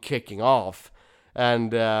fucking kicking off.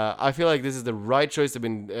 And I feel like this is the right choice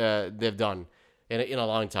they've done in a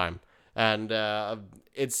long time. And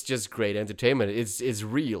it's just great entertainment. It's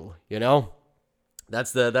real, you know?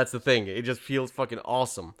 That's the thing. It just feels fucking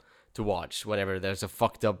awesome to watch whenever there's a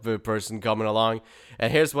fucked up person coming along.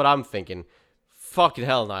 And here's what I'm thinking. Fucking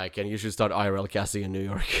hell, Niken, you should start IRL casting in New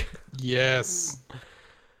York. Yes.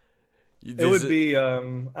 It would be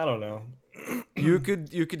I don't know. You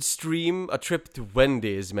could stream a trip to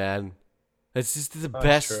Wendy's, man. It's just the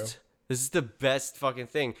best. True. This is the best fucking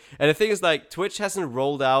thing. And the thing is, like, Twitch hasn't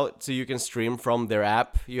rolled out so you can stream from their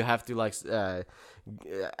app. You have to like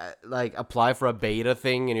apply for a beta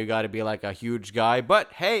thing, and you got to be like a huge guy.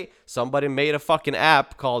 But hey, somebody made a fucking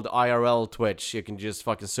app called IRL Twitch. You can just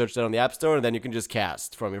fucking search that on the App Store, and then you can just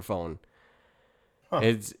cast from your phone.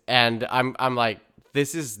 Huh. I'm like,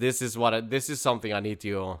 this is something I need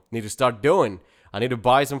to start doing. I need to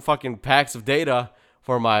buy some fucking packs of data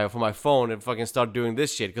for my phone and fucking start doing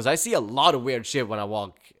this shit, because I see a lot of weird shit when I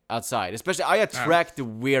walk outside. Especially, I attract the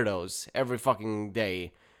weirdos every fucking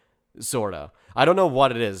day, sorta. I don't know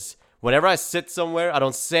what it is. Whenever I sit somewhere, I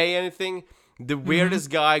don't say anything. The weirdest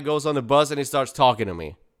guy goes on the bus and he starts talking to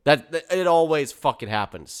me. That it always fucking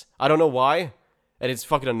happens. I don't know why, and it's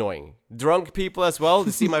fucking annoying. Drunk people as well,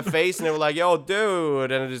 they see my face and they're like, "Yo,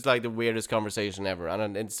 dude," and it's like the weirdest conversation ever,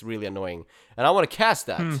 and it's really annoying. And I want to cast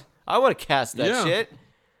that. I want to cast that shit.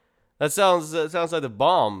 That sounds like the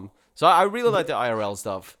bomb. So I really like the IRL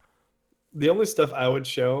stuff. The only stuff I would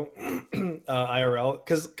show IRL,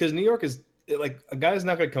 because New York is like, a guy's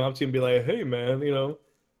not gonna come up to you and be like, "Hey man, you know,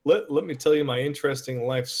 let me tell you my interesting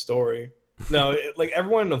life story." No, like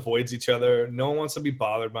everyone avoids each other. No one wants to be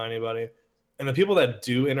bothered by anybody. And the people that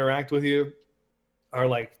do interact with you are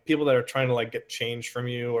like people that are trying to like get change from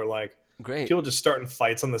you, or like Great. people just starting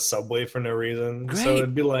fights on the subway for no reason. Great. So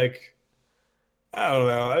it'd be like, I don't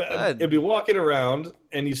know. It'd be walking around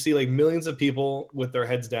and you see like millions of people with their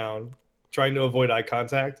heads down trying to avoid eye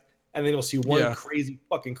contact, and then you'll see one crazy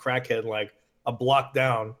fucking crackhead like a block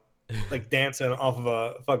down, like dancing off of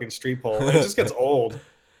a fucking street pole. And it just gets old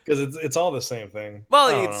because it's all the same thing.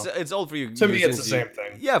 Well, it's old for you. To me, it's the same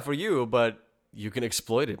thing. Yeah, for you, but you can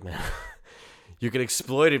exploit it, man. You can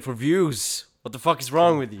exploit it for views. What the fuck is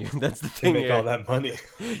wrong with you? That's the thing. You make all that money.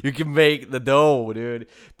 You can make the dough, dude.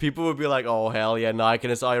 People would be like, "Oh hell yeah, Nike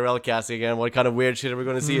and its IRL casting again. What kind of weird shit are we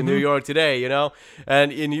going to see in New York today?" You know,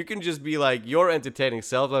 and you can just be like your entertaining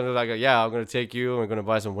self, and like, "Yeah, I'm going to take you. I'm going to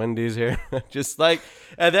buy some Wendy's here." Just like,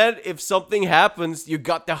 and then if something happens, you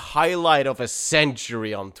got the highlight of a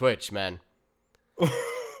century on Twitch, man.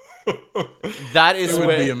 That is it would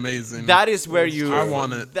where be amazing. That is where you. I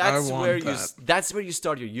want it. That's I want where that. That's where you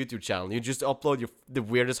start your YouTube channel. You just upload the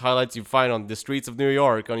weirdest highlights you find on the streets of New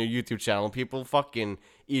York on your YouTube channel. People fucking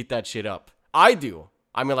eat that shit up. I do.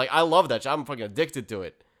 I mean, like, I love that shit. I'm fucking addicted to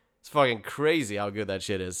it. It's fucking crazy how good that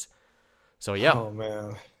shit is. So yeah. Oh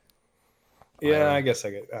man. Yeah, I guess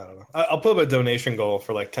I don't know. I'll put up a donation goal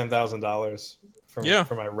for like $10,000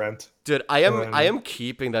 for my rent. Dude, I am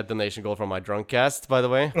keeping that donation goal from my drunk cast, by the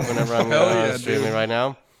way, whenever I'm streaming right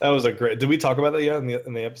now. That was a great. Did we talk about that yet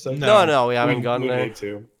in the episode? No, we haven't gotten there. We need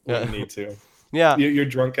to. We need to. Yeah. Your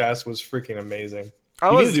drunk cast was freaking amazing.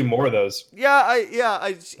 You need to do more of those.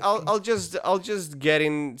 I'll just get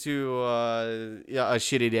into a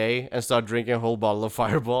shitty day and start drinking a whole bottle of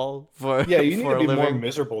Fireball for you need for to be a more living.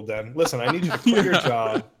 miserable, Dan. Listen, I need you to quit your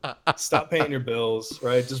job, stop paying your bills,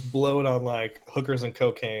 right? Just blow it on like hookers and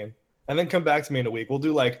cocaine, and then come back to me in a week. We'll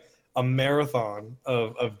do like a marathon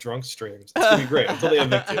of drunk streams. It's gonna be great until they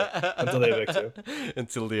evict you.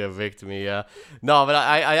 Until they evict me, yeah. No, but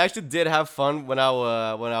I actually did have fun when I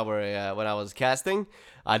was casting.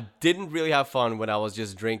 I didn't really have fun when I was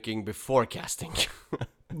just drinking before casting.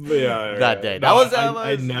 That day.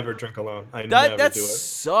 I never drink alone. I never do it.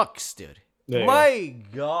 Sucks, dude. Yeah. My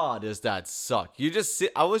God, does that suck?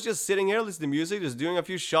 I was just sitting here listening to music, just doing a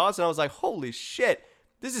few shots, and I was like, holy shit,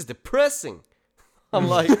 this is depressing. I'm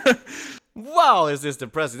like, wow, is this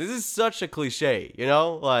depressing? This is such a cliche, you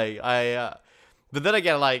know? Like, but then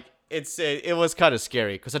again, like, it was kind of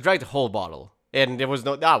scary, because I drank the whole bottle, and that was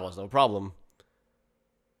no problem.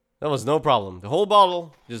 That was no problem. The whole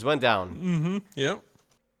bottle just went down. Mm-hmm. Yep.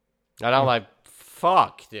 And I'm like,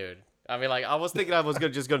 fuck, dude. I mean, like, I was thinking I was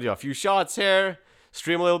just gonna do a few shots here,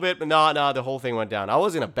 stream a little bit, but no, the whole thing went down. I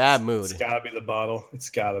was in a bad mood. It's gotta be the bottle. It's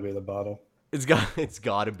gotta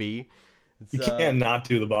be. You can't not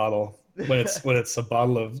do the bottle when it's a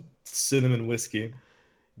bottle of cinnamon whiskey.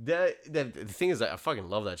 The thing is that I fucking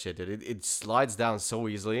love that shit, dude. It slides down so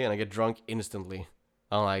easily, and I get drunk instantly.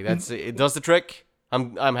 I'm like, it does the trick.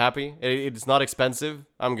 I'm happy. It's not expensive.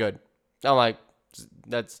 I'm good. I'm like,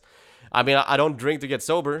 I don't drink to get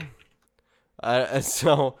sober.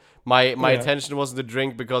 So my intention wasn't to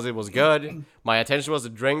drink because it was good. My intention was to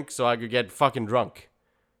drink so I could get fucking drunk.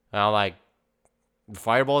 And I'm like,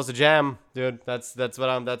 Fireball is the jam, dude. That's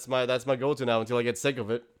my go-to now until I get sick of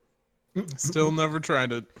it. Still never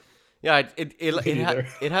tried it. Yeah,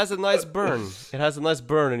 it has a nice burn. It has a nice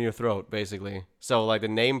burn in your throat, basically. So like the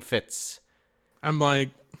name fits. I'm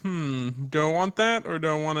like, do I want that or do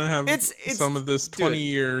I want to have some of this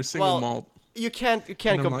 20-year single malt? You can't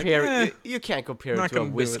compare it. You can't compare it to a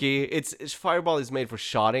whiskey. It's Fireball is made for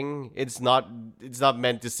shotting. It's not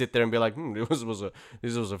meant to sit there and be like, this was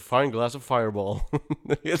a fine glass of Fireball.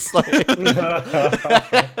 It's like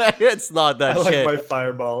it's not that I shit. like my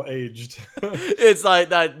Fireball aged. It's like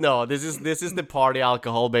that. No, this is the party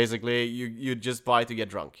alcohol. Basically, you just buy to get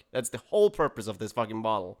drunk. That's the whole purpose of this fucking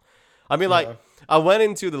bottle. I mean, like, I went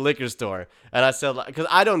into the liquor store and I said, like, because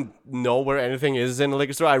I don't know where anything is in the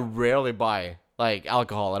liquor store. I rarely buy, like,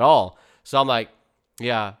 alcohol at all. So I'm like,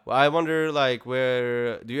 yeah, I wonder, like,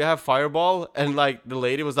 where do you have Fireball? And, like, the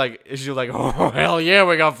lady was like, oh, hell yeah,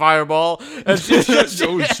 we got Fireball. And she's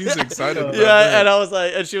excited about yeah, that. and I was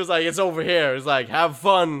like, and she was like, it's over here. It's like, have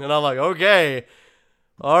fun. And I'm like, okay,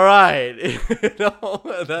 all right.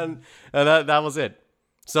 And that was it.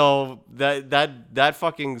 So that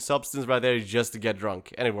fucking substance right there is just to get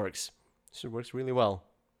drunk, and it works. It works really well,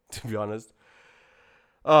 to be honest.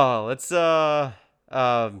 Oh, let's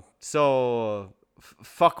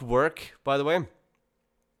fuck work. By the way,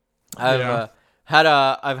 I've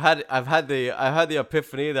had the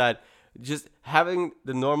epiphany that just having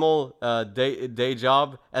the normal day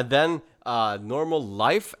job and then normal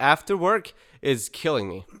life after work is killing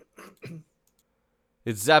me.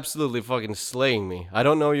 It's absolutely fucking slaying me. I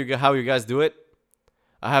don't know how you guys do it.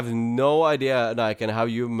 I have no idea, Nike, how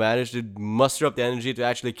you manage to muster up the energy to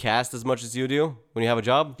actually cast as much as you do when you have a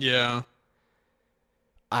job. Yeah.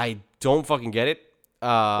 I don't fucking get it.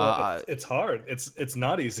 Well, it's hard. It's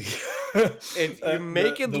not easy. You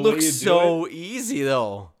make it look so easy,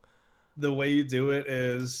 though. The way you do it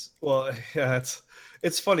is, well, yeah,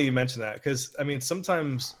 it's funny you mention that, because I mean,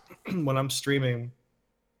 sometimes when I'm streaming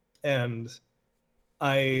and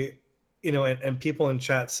I, you know, and people in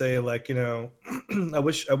chat say like, you know, I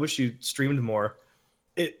wish you streamed more.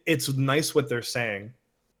 It's nice what they're saying,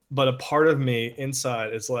 but a part of me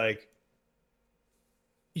inside is like,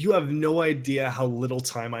 you have no idea how little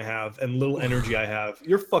time I have and little energy I have.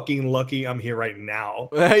 You're fucking lucky I'm here right now.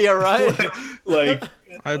 You're right. like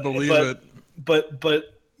I believe it.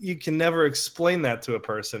 But you can never explain that to a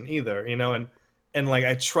person either, you know, and like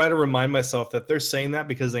I try to remind myself that they're saying that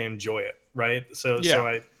because they enjoy it, right? So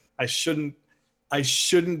I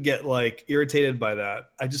shouldn't get like irritated by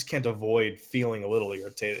that. I just can't avoid feeling a little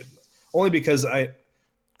irritated. Only because I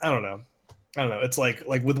don't know. It's like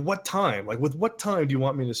with what time? Like with what time do you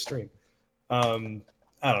want me to stream? I don't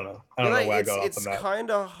know. I don't know why I got off on that. It's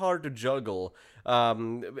kind of hard to juggle,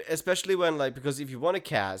 especially when like, because if you want to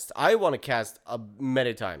cast, I want to cast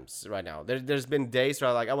many times right now. There's been days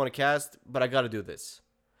where I want to cast, but I got to do this.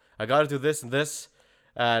 I got to do this and this,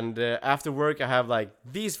 and after work I have like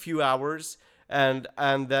these few hours, and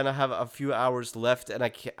then I have a few hours left, and I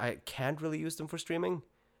can't really use them for streaming,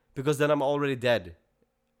 because then I'm already dead.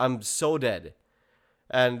 I'm so dead.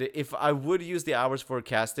 And if I would use the hours for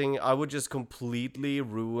casting, I would just completely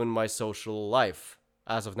ruin my social life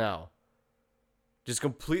as of now. Just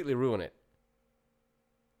completely ruin it.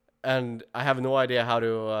 And I have no idea how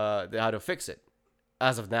to fix it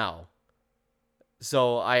as of now.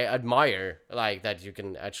 So I admire like that you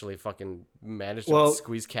can actually fucking manage to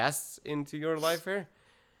squeeze casts into your life here.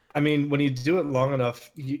 I mean, when you do it long enough,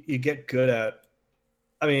 you get good at.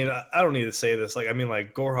 I mean, I don't need to say this. Like, I mean,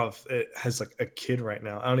 like Gorhov has like a kid right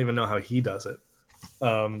now. I don't even know how he does it.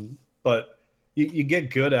 But you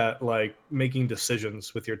get good at like making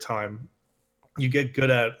decisions with your time. You get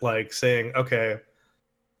good at like saying, okay,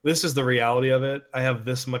 this is the reality of it. I have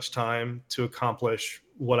this much time to accomplish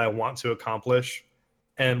what I want to accomplish.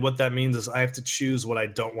 And what that means is I have to choose what I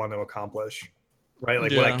don't want to accomplish, right?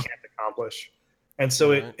 Like what I can't accomplish. And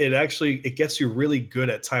so it actually gets you really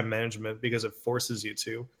good at time management, because it forces you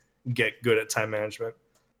to get good at time management.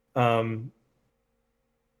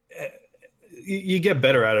 You get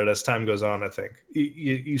better at it as time goes on, I think.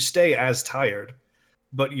 You stay as tired,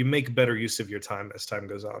 but you make better use of your time as time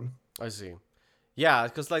goes on. I see. Yeah,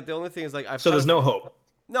 because like the only thing is like there's no hope.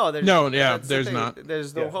 No, there's not.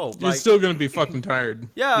 There's no hope. You're still gonna be fucking tired.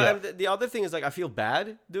 Yeah, and the other thing is like I feel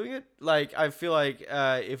bad doing it. Like I feel like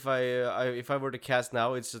if I were to cast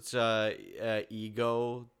now, it's such a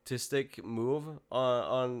egotistic move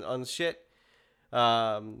on shit.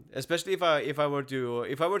 Especially if I were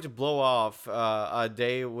to blow off a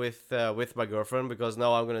day with my girlfriend, because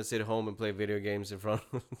now I'm gonna sit home and play video games in front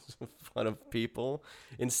of people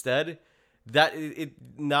instead. That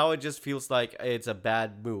now it just feels like it's a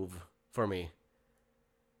bad move for me,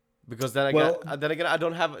 because then again I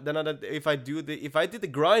don't have if I did the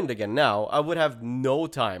grind again now, I would have no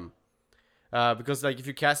time, because like if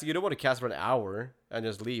you cast, you don't want to cast for an hour and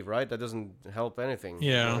just leave, right? That doesn't help anything.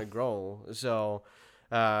 Yeah, you want to grow. So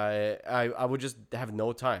I would just have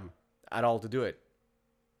no time at all to do it.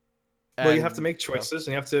 Well, you have to make choices,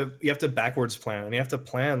 and you have to backwards plan, and you have to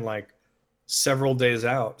plan like several days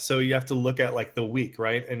out. So you have to look at like the week,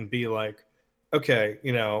 right? And be like, okay,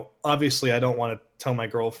 you know, obviously I don't want to tell my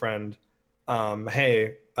girlfriend,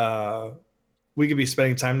 hey, we could be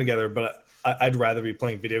spending time together, but I'd rather be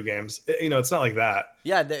playing video games. You know, it's not like that.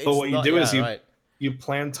 Yeah. But what you do is you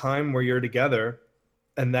plan time where you're together,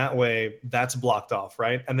 and that way that's blocked off,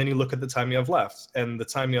 right? And then you look at the time you have left, and the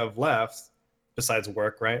time you have left besides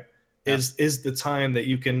work, right, is the time that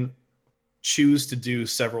you can choose to do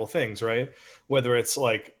several things, right? Whether it's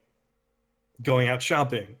like going out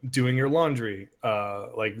shopping, doing your laundry,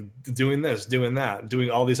 like doing this, doing that, doing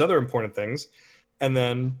all these other important things, and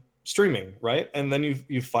then streaming, right? And then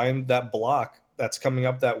you find that block that's coming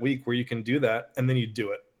up that week where you can do that, and then you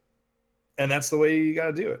do it. And that's the way you got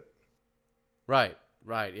to do it. Right,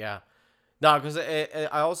 yeah. No, because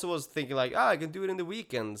I also was thinking like, I can do it in the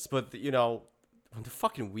weekends, but you know, when the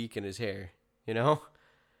fucking weekend is here, you know?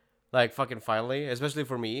 Like fucking finally, especially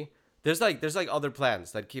for me, there's like other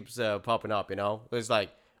plans that keeps popping up, you know. There's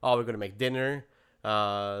like, oh, we're gonna make dinner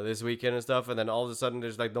this weekend and stuff, and then all of a sudden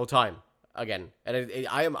there's like no time again, and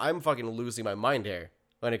I'm fucking losing my mind here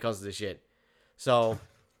when it comes to this shit. So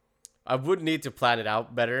I would need to plan it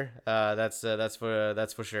out better. That's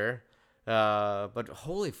for sure. But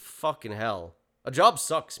holy fucking hell, a job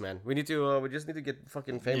sucks, man. We just need to get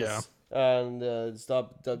fucking famous and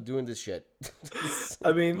stop doing this shit.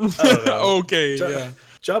 I mean, I don't know. Okay,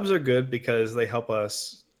 jobs are good because they help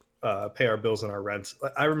us pay our bills and our rent.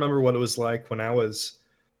 I remember what it was like when I was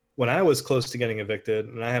close to getting evicted,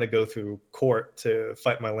 and I had to go through court to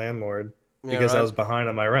fight my landlord because I was behind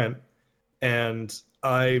on my rent, and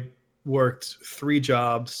I worked 3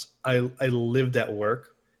 jobs. I lived at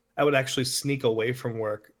work. I would actually sneak away from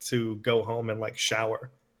work to go home and like shower,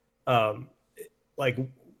 like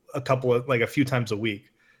a few times a week.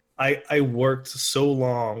 I worked so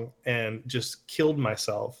long and just killed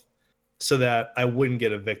myself so that I wouldn't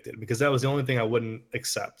get evicted, because that was the only thing I wouldn't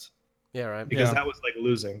accept. Yeah, right. Because that was like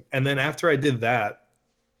losing. And then after I did that,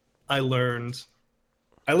 I learned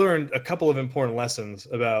a couple of important lessons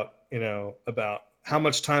about how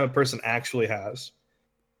much time a person actually has,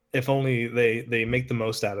 if only they make the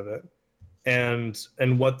most out of it, and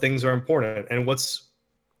what things are important, and what's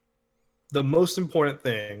the most important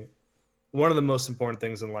thing. One of the most important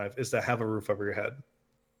things in life is to have a roof over your head.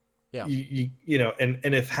 Yeah.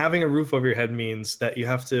 And if having a roof over your head means that you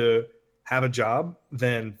have to have a job,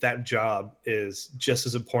 then that job is just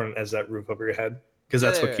as important as that roof over your head, because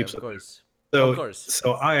that's what keeps it.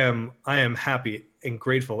 So I am happy and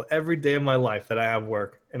grateful every day of my life that I have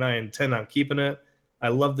work, and I intend on keeping it. I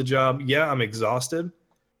love the job. Yeah, I'm exhausted.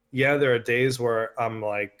 Yeah, there are days where I'm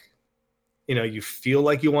like, you feel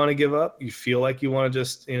like you want to give up. You feel like you want to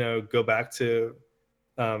just, go back to,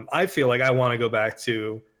 I feel like I want to go back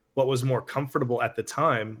to what was more comfortable at the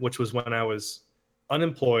time, which was when I was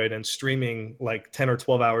unemployed and streaming like 10 or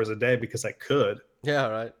 12 hours a day because I could. Yeah,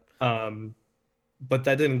 right. But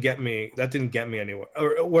that didn't get me anywhere.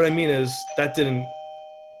 Or what I mean is that didn't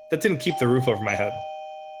keep the roof over my head.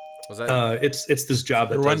 Was that? It's this job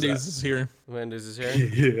that Wendy's is here. Wendy's is here.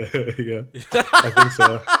 yeah. I think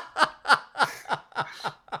so.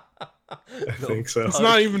 I think so. It's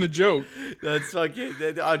not even a joke. That's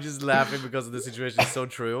fucking. I'm just laughing because of the situation. It's so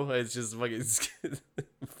true. It's just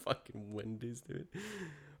fucking Wendy's, dude.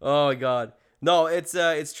 Oh my god. No,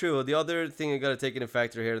 it's true. The other thing I gotta take into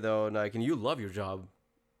factor here, though, Nike, and you love your job.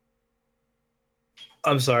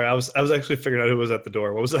 I'm sorry. I was actually figuring out who was at the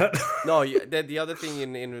door. What was that? No, the other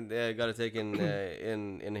thing in gotta take in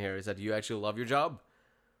here is that you actually love your job.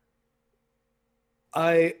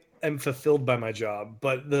 I am fulfilled by my job,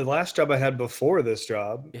 but the last job I had before this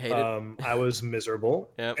job, I was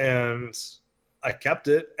miserable, and I kept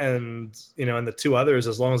it, and and the 2 others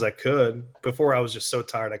as long as I could. Before, I was just so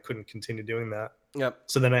tired I couldn't continue doing that. Yep.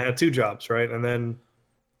 So then I had 2 jobs, right? And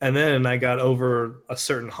then I got over a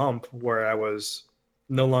certain hump where I was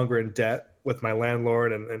no longer in debt with my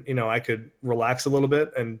landlord, and I could relax a little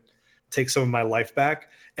bit and take some of my life back.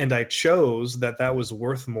 And I chose that was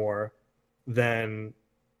worth more than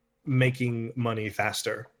making money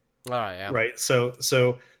faster. All right. Yeah. Right. So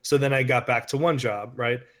then I got back to one job,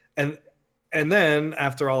 right? And then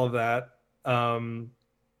after all of that,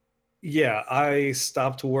 I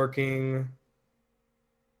stopped working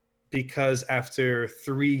because after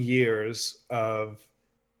 3 years of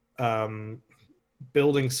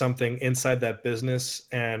building something inside that business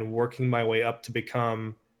and working my way up to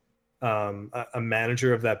become a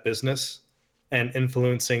manager of that business and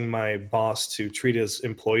influencing my boss to treat his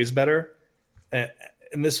employees better. And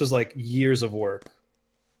this was like years of work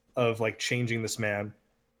of like changing this man.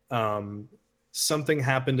 Something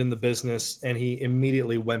happened in the business and he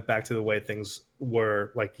immediately went back to the way things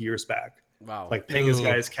were like years back. Wow. Like paying his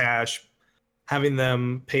guys cash, having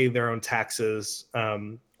them pay their own taxes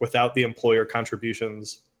without the employer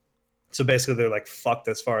contributions. So basically they're like fucked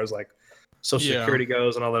as far as like Social Security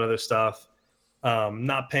goes and all that other stuff.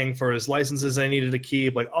 Not paying for his licenses I needed to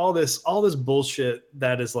keep, like all this bullshit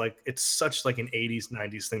that is like, it's such like an 80s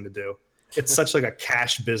 90s thing to do. It's such like a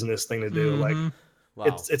cash business thing to do. Like wow.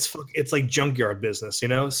 It's like junkyard business,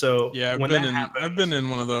 So yeah, I've been in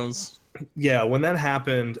one of those. Yeah, when that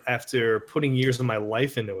happened after putting years of my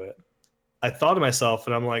life into it, I thought to myself,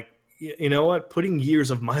 and I'm like, you know what? Putting years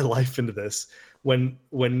of my life into this when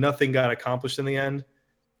nothing got accomplished in the end,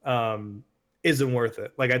 isn't worth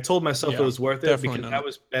it. Like I told myself it was worth it because I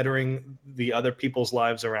was bettering the other people's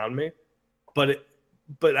lives around me. But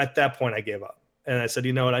at that point I gave up. And I said,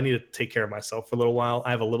 you know what? I need to take care of myself for a little while.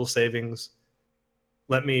 I have a little savings.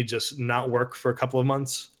 Let me just not work for a couple of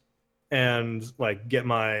months and like get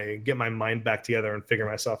my mind back together and figure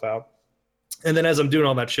myself out. And then as I'm doing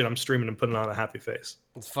all that shit, I'm streaming and putting on a happy face.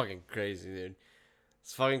 It's fucking crazy, dude.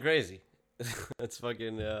 It's fucking crazy. That's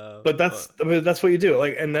fucking. But that's what you do.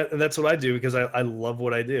 Like, and that's what I do because I love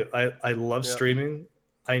what I do. I love streaming.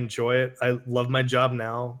 I enjoy it. I love my job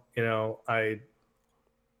now. You know,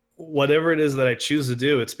 whatever it is that I choose to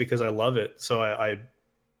do, it's because I love it. So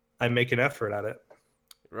I make an effort at it.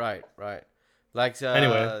 Right. Like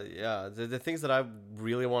anyway, yeah, the things that I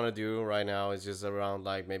really want to do right now is just around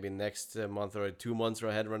like maybe next month or 2 months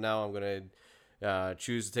ahead. Right now, I'm gonna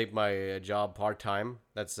choose to take my job part time.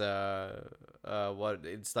 That's what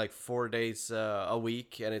it's like 4 days a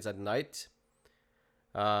week, and it's at night.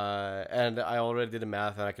 And I already did the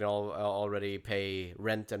math, and I can already pay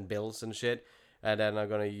rent and bills and shit. And then I'm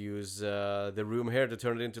gonna use the room here to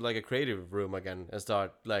turn it into like a creative room again and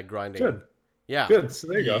start like grinding. Good. Yeah. Good. So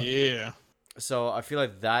there you go. Yeah. So I feel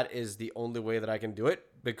like that is the only way that I can do it,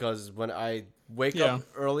 because when I wake up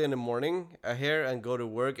early in the morning here and go to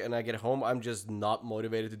work and I get home, I'm just not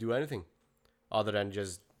motivated to do anything other than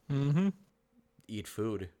just eat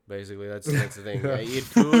food. Basically, that's the thing. I eat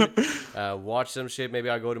food, watch some shit. Maybe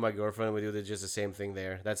I go to my girlfriend and we do just the same thing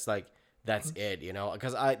there. That's it, you know,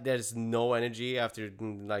 because there's no energy after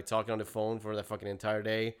like talking on the phone for the fucking entire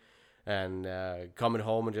day. And coming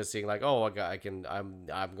home and just seeing like, oh, I'm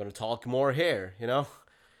gonna talk more here, you know.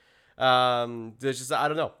 There's just, I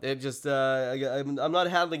don't know. It just I'm not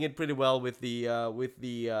handling it pretty well with the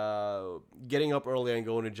getting up early and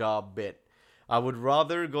going to job bit. I would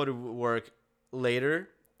rather go to work later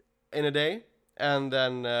in a day and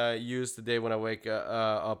then use the day when I wake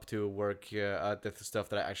up to work at the stuff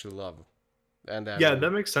that I actually love. And then, yeah, that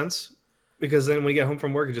makes sense. Because then when you get home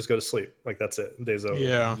from work, you just go to sleep. Like, that's it. Day's over.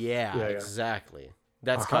 Yeah, exactly.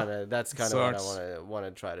 That's kind of what I want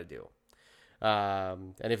to try to do.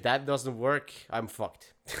 And if that doesn't work, I'm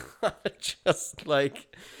fucked. Just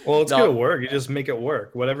like, well, it's gonna work. You just make it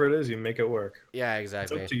work. Whatever it is, you make it work. Yeah,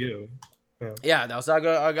 exactly. It's up to you. Yeah. No, so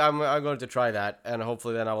I'm going to try that, and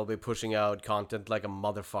hopefully then I will be pushing out content like a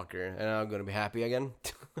motherfucker, and I'm gonna be happy again.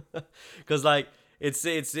 Because like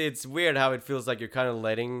it's weird how it feels like you're kind of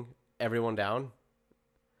letting everyone down.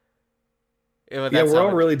 Yeah, we're all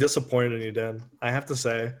really disappointed in you, Dan. I have to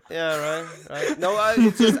say. Yeah, right. No,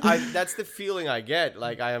 it's just that's the feeling I get.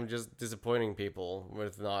 Like I am just disappointing people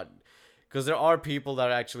with not, because there are people that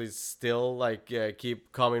actually still like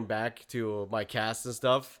keep coming back to my cast and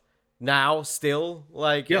stuff now still,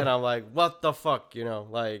 like, and I'm like, what the fuck, you know,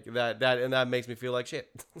 like that makes me feel like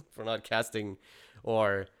shit for not casting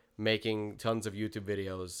or making tons of YouTube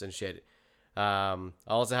videos and shit. I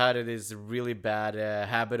also had this really bad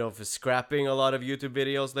habit of scrapping a lot of YouTube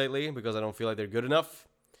videos lately because I don't feel like they're good enough.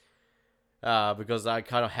 Because I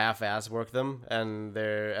kind of half-ass work them and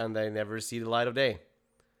they never see the light of day.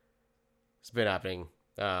 It's been happening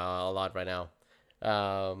a lot right now.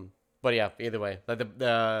 But yeah, either way, like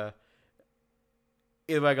either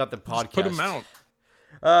way, I got the podcast. Just put them out.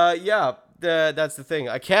 Yeah, that's the thing.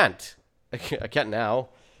 I can't now.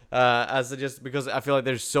 Because I feel like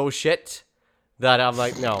they're so shit that I'm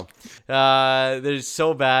like, no, they're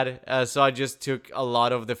so bad. So I just took a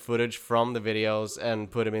lot of the footage from the videos and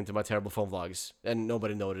put them into my terrible phone vlogs, and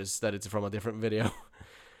nobody noticed that it's from a different video.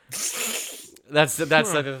 that's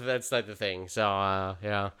like the thing. So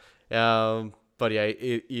yeah, but yeah,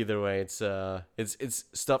 either way, it's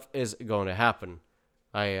stuff is going to happen.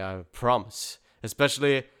 I promise.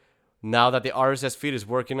 Especially now that the RSS feed is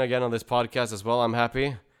working again on this podcast as well. I'm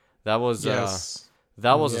happy. That was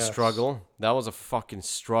that was a struggle. That was a fucking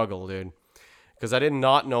struggle, dude. Because I did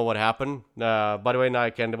not know what happened. By the way,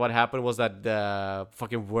 Nike, and what happened was that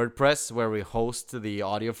fucking WordPress, where we host the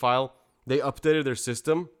audio file, they updated their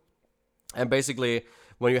system. And basically,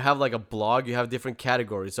 when you have like a blog, you have different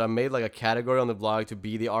categories. So I made like a category on the blog to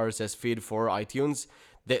be the RSS feed for iTunes.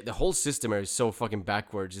 The whole system is so fucking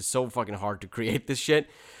backwards. It's so fucking hard to create this shit.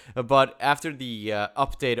 But after the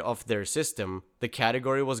update of their system, the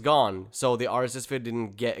category was gone. So the RSS feed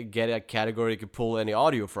didn't get a category you could pull any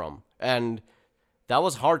audio from. And that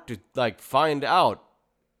was hard to like find out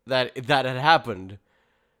that had happened.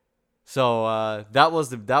 So that was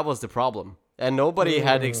the problem. And nobody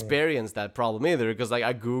had experienced that problem either, because like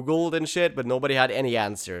I Googled and shit, but nobody had any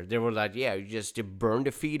answer. They were like, yeah, you just burn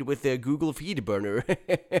the feed with the Google Feed burner.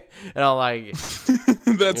 And I'm like...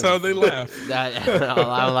 That's how they laugh.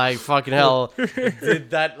 I'm like, fucking hell,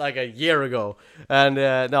 did that like a year ago. And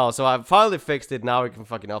no, so I finally fixed it. Now we can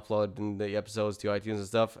fucking upload the episodes to iTunes and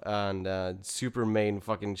stuff. And super main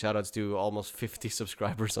fucking shoutouts to almost 50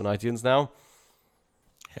 subscribers on iTunes now.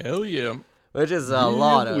 Hell yeah. Which is a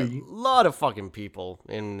lot of fucking people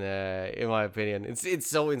in my opinion. It's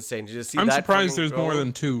so insane to just see. I'm that surprised there's grow. more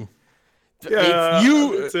than 2. Yeah,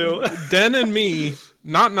 you too. Den and me,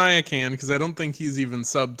 not Nyakan, because I don't think he's even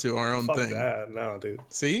subbed to our own Fuck thing. that. No, dude.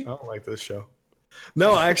 See? I don't like this show.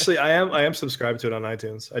 No, actually, I am subscribed to it on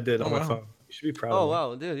iTunes. I did on my phone. You should be proud. Oh of me.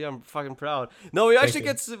 wow, dude, yeah, I'm fucking proud. No, we actually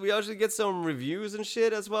get some reviews and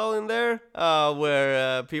shit as well in there,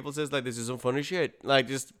 where people says like this is some funny shit, like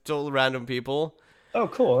just total random people. Oh,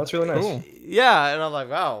 cool. That's really nice. Cool. Yeah, and I'm like,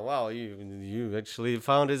 wow, you actually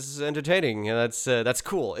found this entertaining, and that's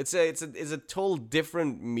cool. It's a total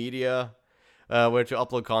different media where to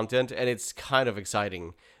upload content, and it's kind of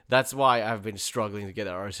exciting. That's why I've been struggling to get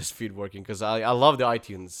our RSS feed working, because I love the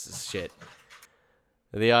iTunes shit.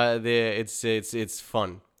 It's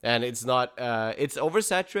fun, and it's not it's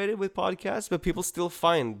oversaturated with podcasts, but people still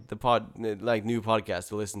find the new podcasts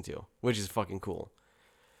to listen to, which is fucking cool.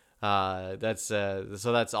 That's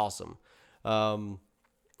awesome. Other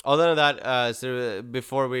than that, so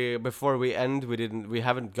before we end, we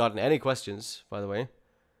haven't gotten any questions, by the way,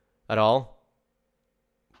 at all.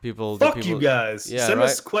 Fuck you guys. Send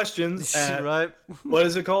us questions at, right? What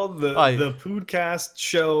is it called? The Podcast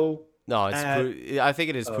Show. No, I think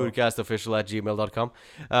it is poodcastofficial@gmail.com.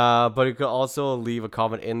 But you can also leave a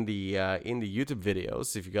comment in the YouTube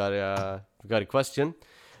videos if you got a question.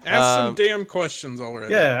 Ask some damn questions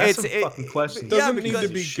already. Yeah, ask some fucking questions. It doesn't need to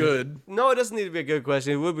be good. No, it doesn't need to be a good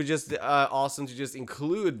question. It would be just awesome to just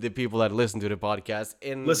include the people that listen to the podcast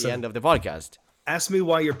in the end of the podcast. Ask me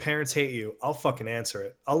why your parents hate you. I'll fucking answer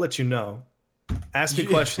it. I'll let you know. Ask me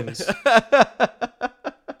questions.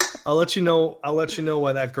 I'll let you know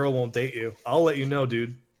why that girl won't date you. I'll let you know,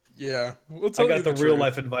 dude. Yeah. I got the real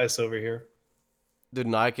life advice over here. Dude,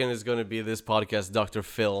 Niken is going to be this podcast Dr.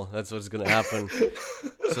 Phil. That's what's going to happen.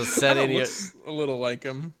 So send in your... a little like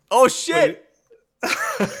him. Oh, shit!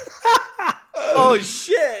 Oh,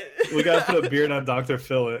 shit! We got to put a beard on Dr.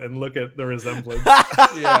 Phil and look at the resemblance.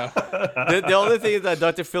 Yeah. The only thing is that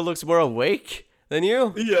Dr. Phil looks more awake than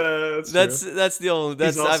you. Yeah, that's the only...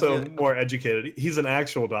 He's also more educated. He's an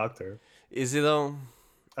actual doctor. Is he, though?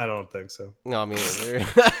 I don't think so. No, I mean...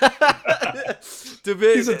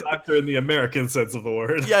 He's a doctor in the American sense of the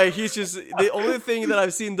word. Yeah, he's just... The only thing that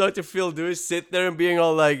I've seen Dr. Phil do is sit there and being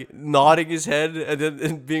all, like, nodding his head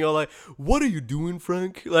and being all like, what are you doing,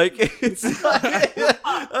 Frank? Like, it's like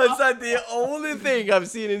the only thing I've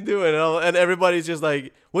seen him doing. And everybody's just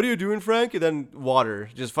like, what are you doing, Frank? And then water.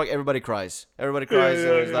 Just fuck, everybody cries. Everybody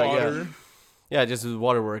cries. Yeah, just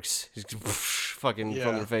waterworks. Just fucking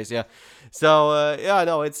from their face, yeah. So,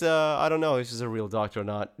 no, it's, I don't know if he's a real doctor or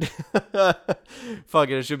not. Fuck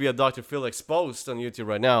it, there should be a Dr. Phil exposed on YouTube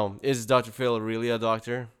right now. Is Dr. Phil really a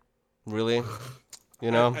doctor? Really?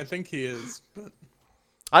 You know? I think he is, but...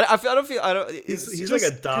 I don't feel... He's like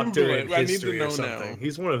a doctor in history or something. Now.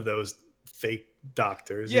 He's one of those fake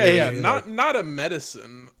doctors. Yeah, not a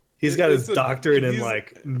medicine. He's got his doctorate in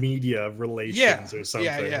like media relations or something.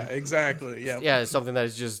 Yeah, exactly. Yeah. Yeah, it's something that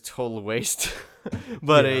is just total waste.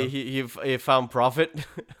 But he found profit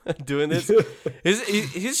doing this.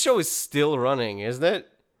 His show is still running, isn't it?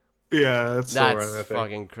 Yeah, that's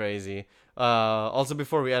fucking crazy. Also,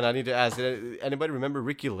 before we end, I need to ask: anybody remember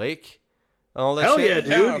Ricky Lake? All that Hell shit?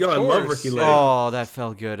 Yeah, dude! I love Ricky Lake. Oh, that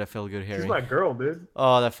felt good. That felt good hearing. She's my girl, dude.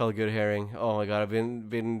 Oh, that felt good hearing. Oh my god, I've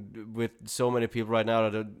been with so many people right now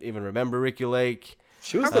that don't even remember Ricky Lake.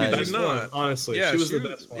 She was the best one, honestly. Yeah, she was the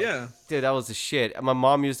best one. Yeah. Dude, that was the shit. My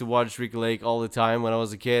mom used to watch Ricky Lake all the time when I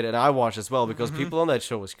was a kid, and I watched as well because people on that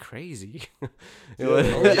show was crazy.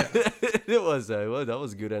 That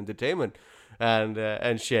was good entertainment.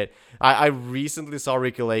 And shit. I recently saw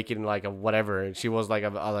Ricky Lake in like a whatever, and she was like a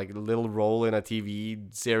little role in a TV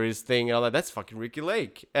series thing, and I'm like, that's fucking Ricky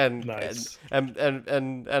Lake. And nice.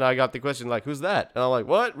 and I got the question like, who's that? And I'm like,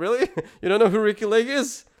 what? Really? You don't know who Ricky Lake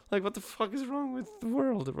is? Like, what the fuck is wrong with the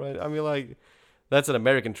world, right? I mean, like, that's an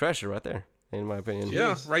American treasure right there, in my opinion.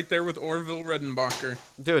 Yeah, right there with Orville Redenbacher.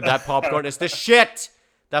 Dude, that popcorn is the shit.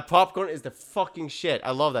 That popcorn is the fucking shit.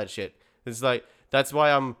 I love that shit. It's like, that's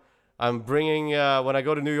why I'm bringing, when I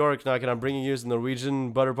go to New York now, I'm bringing you some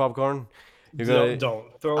Norwegian butter popcorn.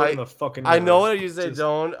 Don't throw it in the fucking river. I know what you say,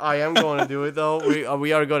 don't. I am going to do it, though.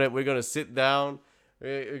 We're gonna sit down.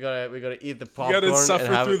 We're gonna eat the popcorn. You gotta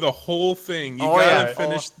suffer through the whole thing. You gotta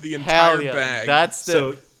finish the entire bag. That's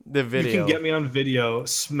the video. You can get me on video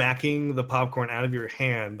smacking the popcorn out of your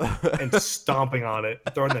hand and stomping on it,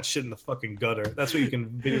 throwing that shit in the fucking gutter. That's what you can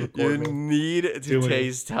video record. You need to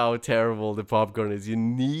taste how terrible the popcorn is. You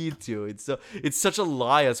need to. It's such a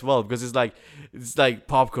lie as well, because it's like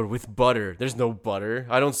popcorn with butter. There's no butter.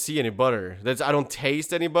 I don't see any butter. I don't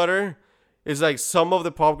taste any butter. It's like some of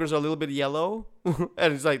the popcorns are a little bit yellow,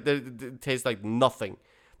 and it's like they taste like nothing.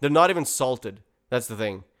 They're not even salted. That's the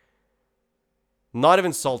thing. Not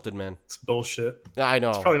even salted, man. It's bullshit. I know.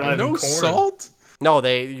 It's probably not even No corn. salt? No,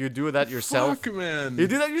 you do that yourself. Fuck, man. You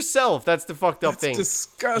do that yourself. That's the fucked up thing.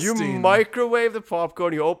 Disgusting. You microwave the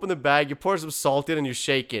popcorn, you open the bag, you pour some salt in, and you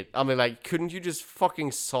shake it. I mean, like, couldn't you just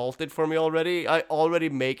fucking salt it for me already? I already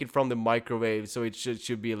make it from the microwave, so it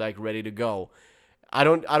should be like ready to go. I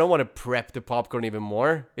don't want to prep the popcorn even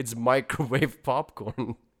more. It's microwave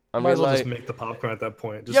popcorn. I Might as well like, just make the popcorn at that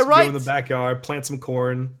point. Just Yeah, right. go in the backyard, plant some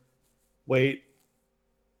corn, wait,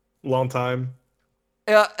 long time,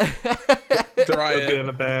 yeah. Dry cook it in it.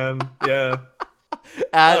 a pan. Yeah,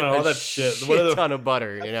 Add don't know, all a that shit. shit What are the- ton of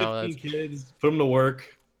butter, you know. 15 kids, put them to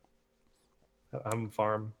work. I'm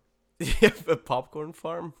farm. That's a popcorn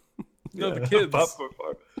farm. No, the Yeah, kids. popcorn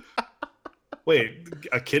farm. Wait,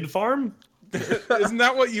 a kid farm? Isn't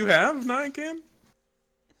that what you have, Nikan?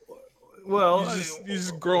 Well, You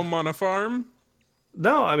just grow them on a farm?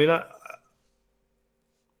 no. I mean,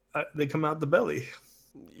 they come out the belly.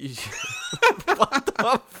 What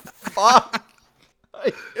the fuck are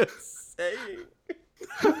you saying?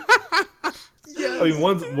 I mean,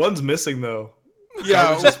 one's missing though. Yeah,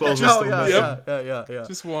 Garbage disposal Oh, still yeah, missing. yeah.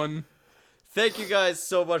 just one. Thank you guys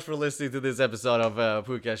so much for listening to this episode of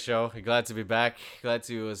Podcast Show. Glad to be back. Glad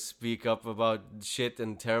to speak up about shit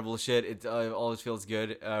and terrible shit. It always feels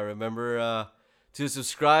good. Remember to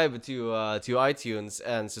subscribe to iTunes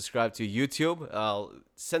and subscribe to YouTube.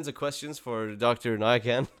 Send some questions for Dr.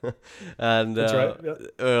 Nikan, and That's right.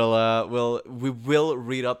 Yeah. we will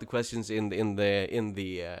read out the questions in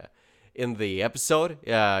the episode.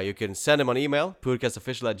 You can send them on email,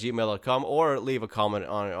 podcastofficial@gmail.com, or leave a comment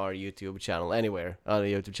on our YouTube channel, anywhere on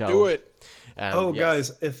the YouTube channel. Do it. And,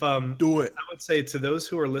 Guys, if Do it. I would say to those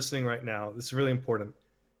who are listening right now, this is really important.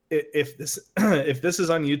 If this if this is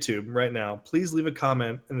on YouTube right now, please leave a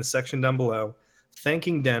comment in the section down below,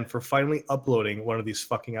 thanking Den for finally uploading one of these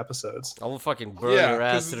fucking episodes. I will fucking burn your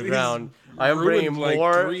ass 'cause to the he's ground. I am ruined, bringing like,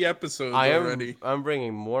 more. 3 episodes I'm already.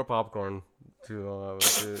 bringing more popcorn to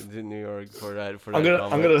New York for that.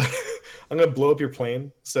 I'm gonna blow up your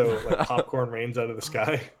plane so like popcorn rains out of the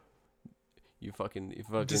sky. You fucking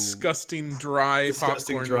Disgusting dry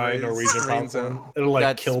Disgusting popcorn. dry rains- Norwegian rains popcorn. out. It'll like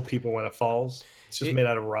That's- kill people when it falls. It's just made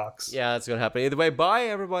out of rocks. Yeah, that's gonna happen. Either way, bye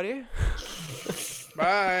everybody.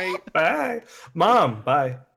 Bye. Bye, Mom. Bye.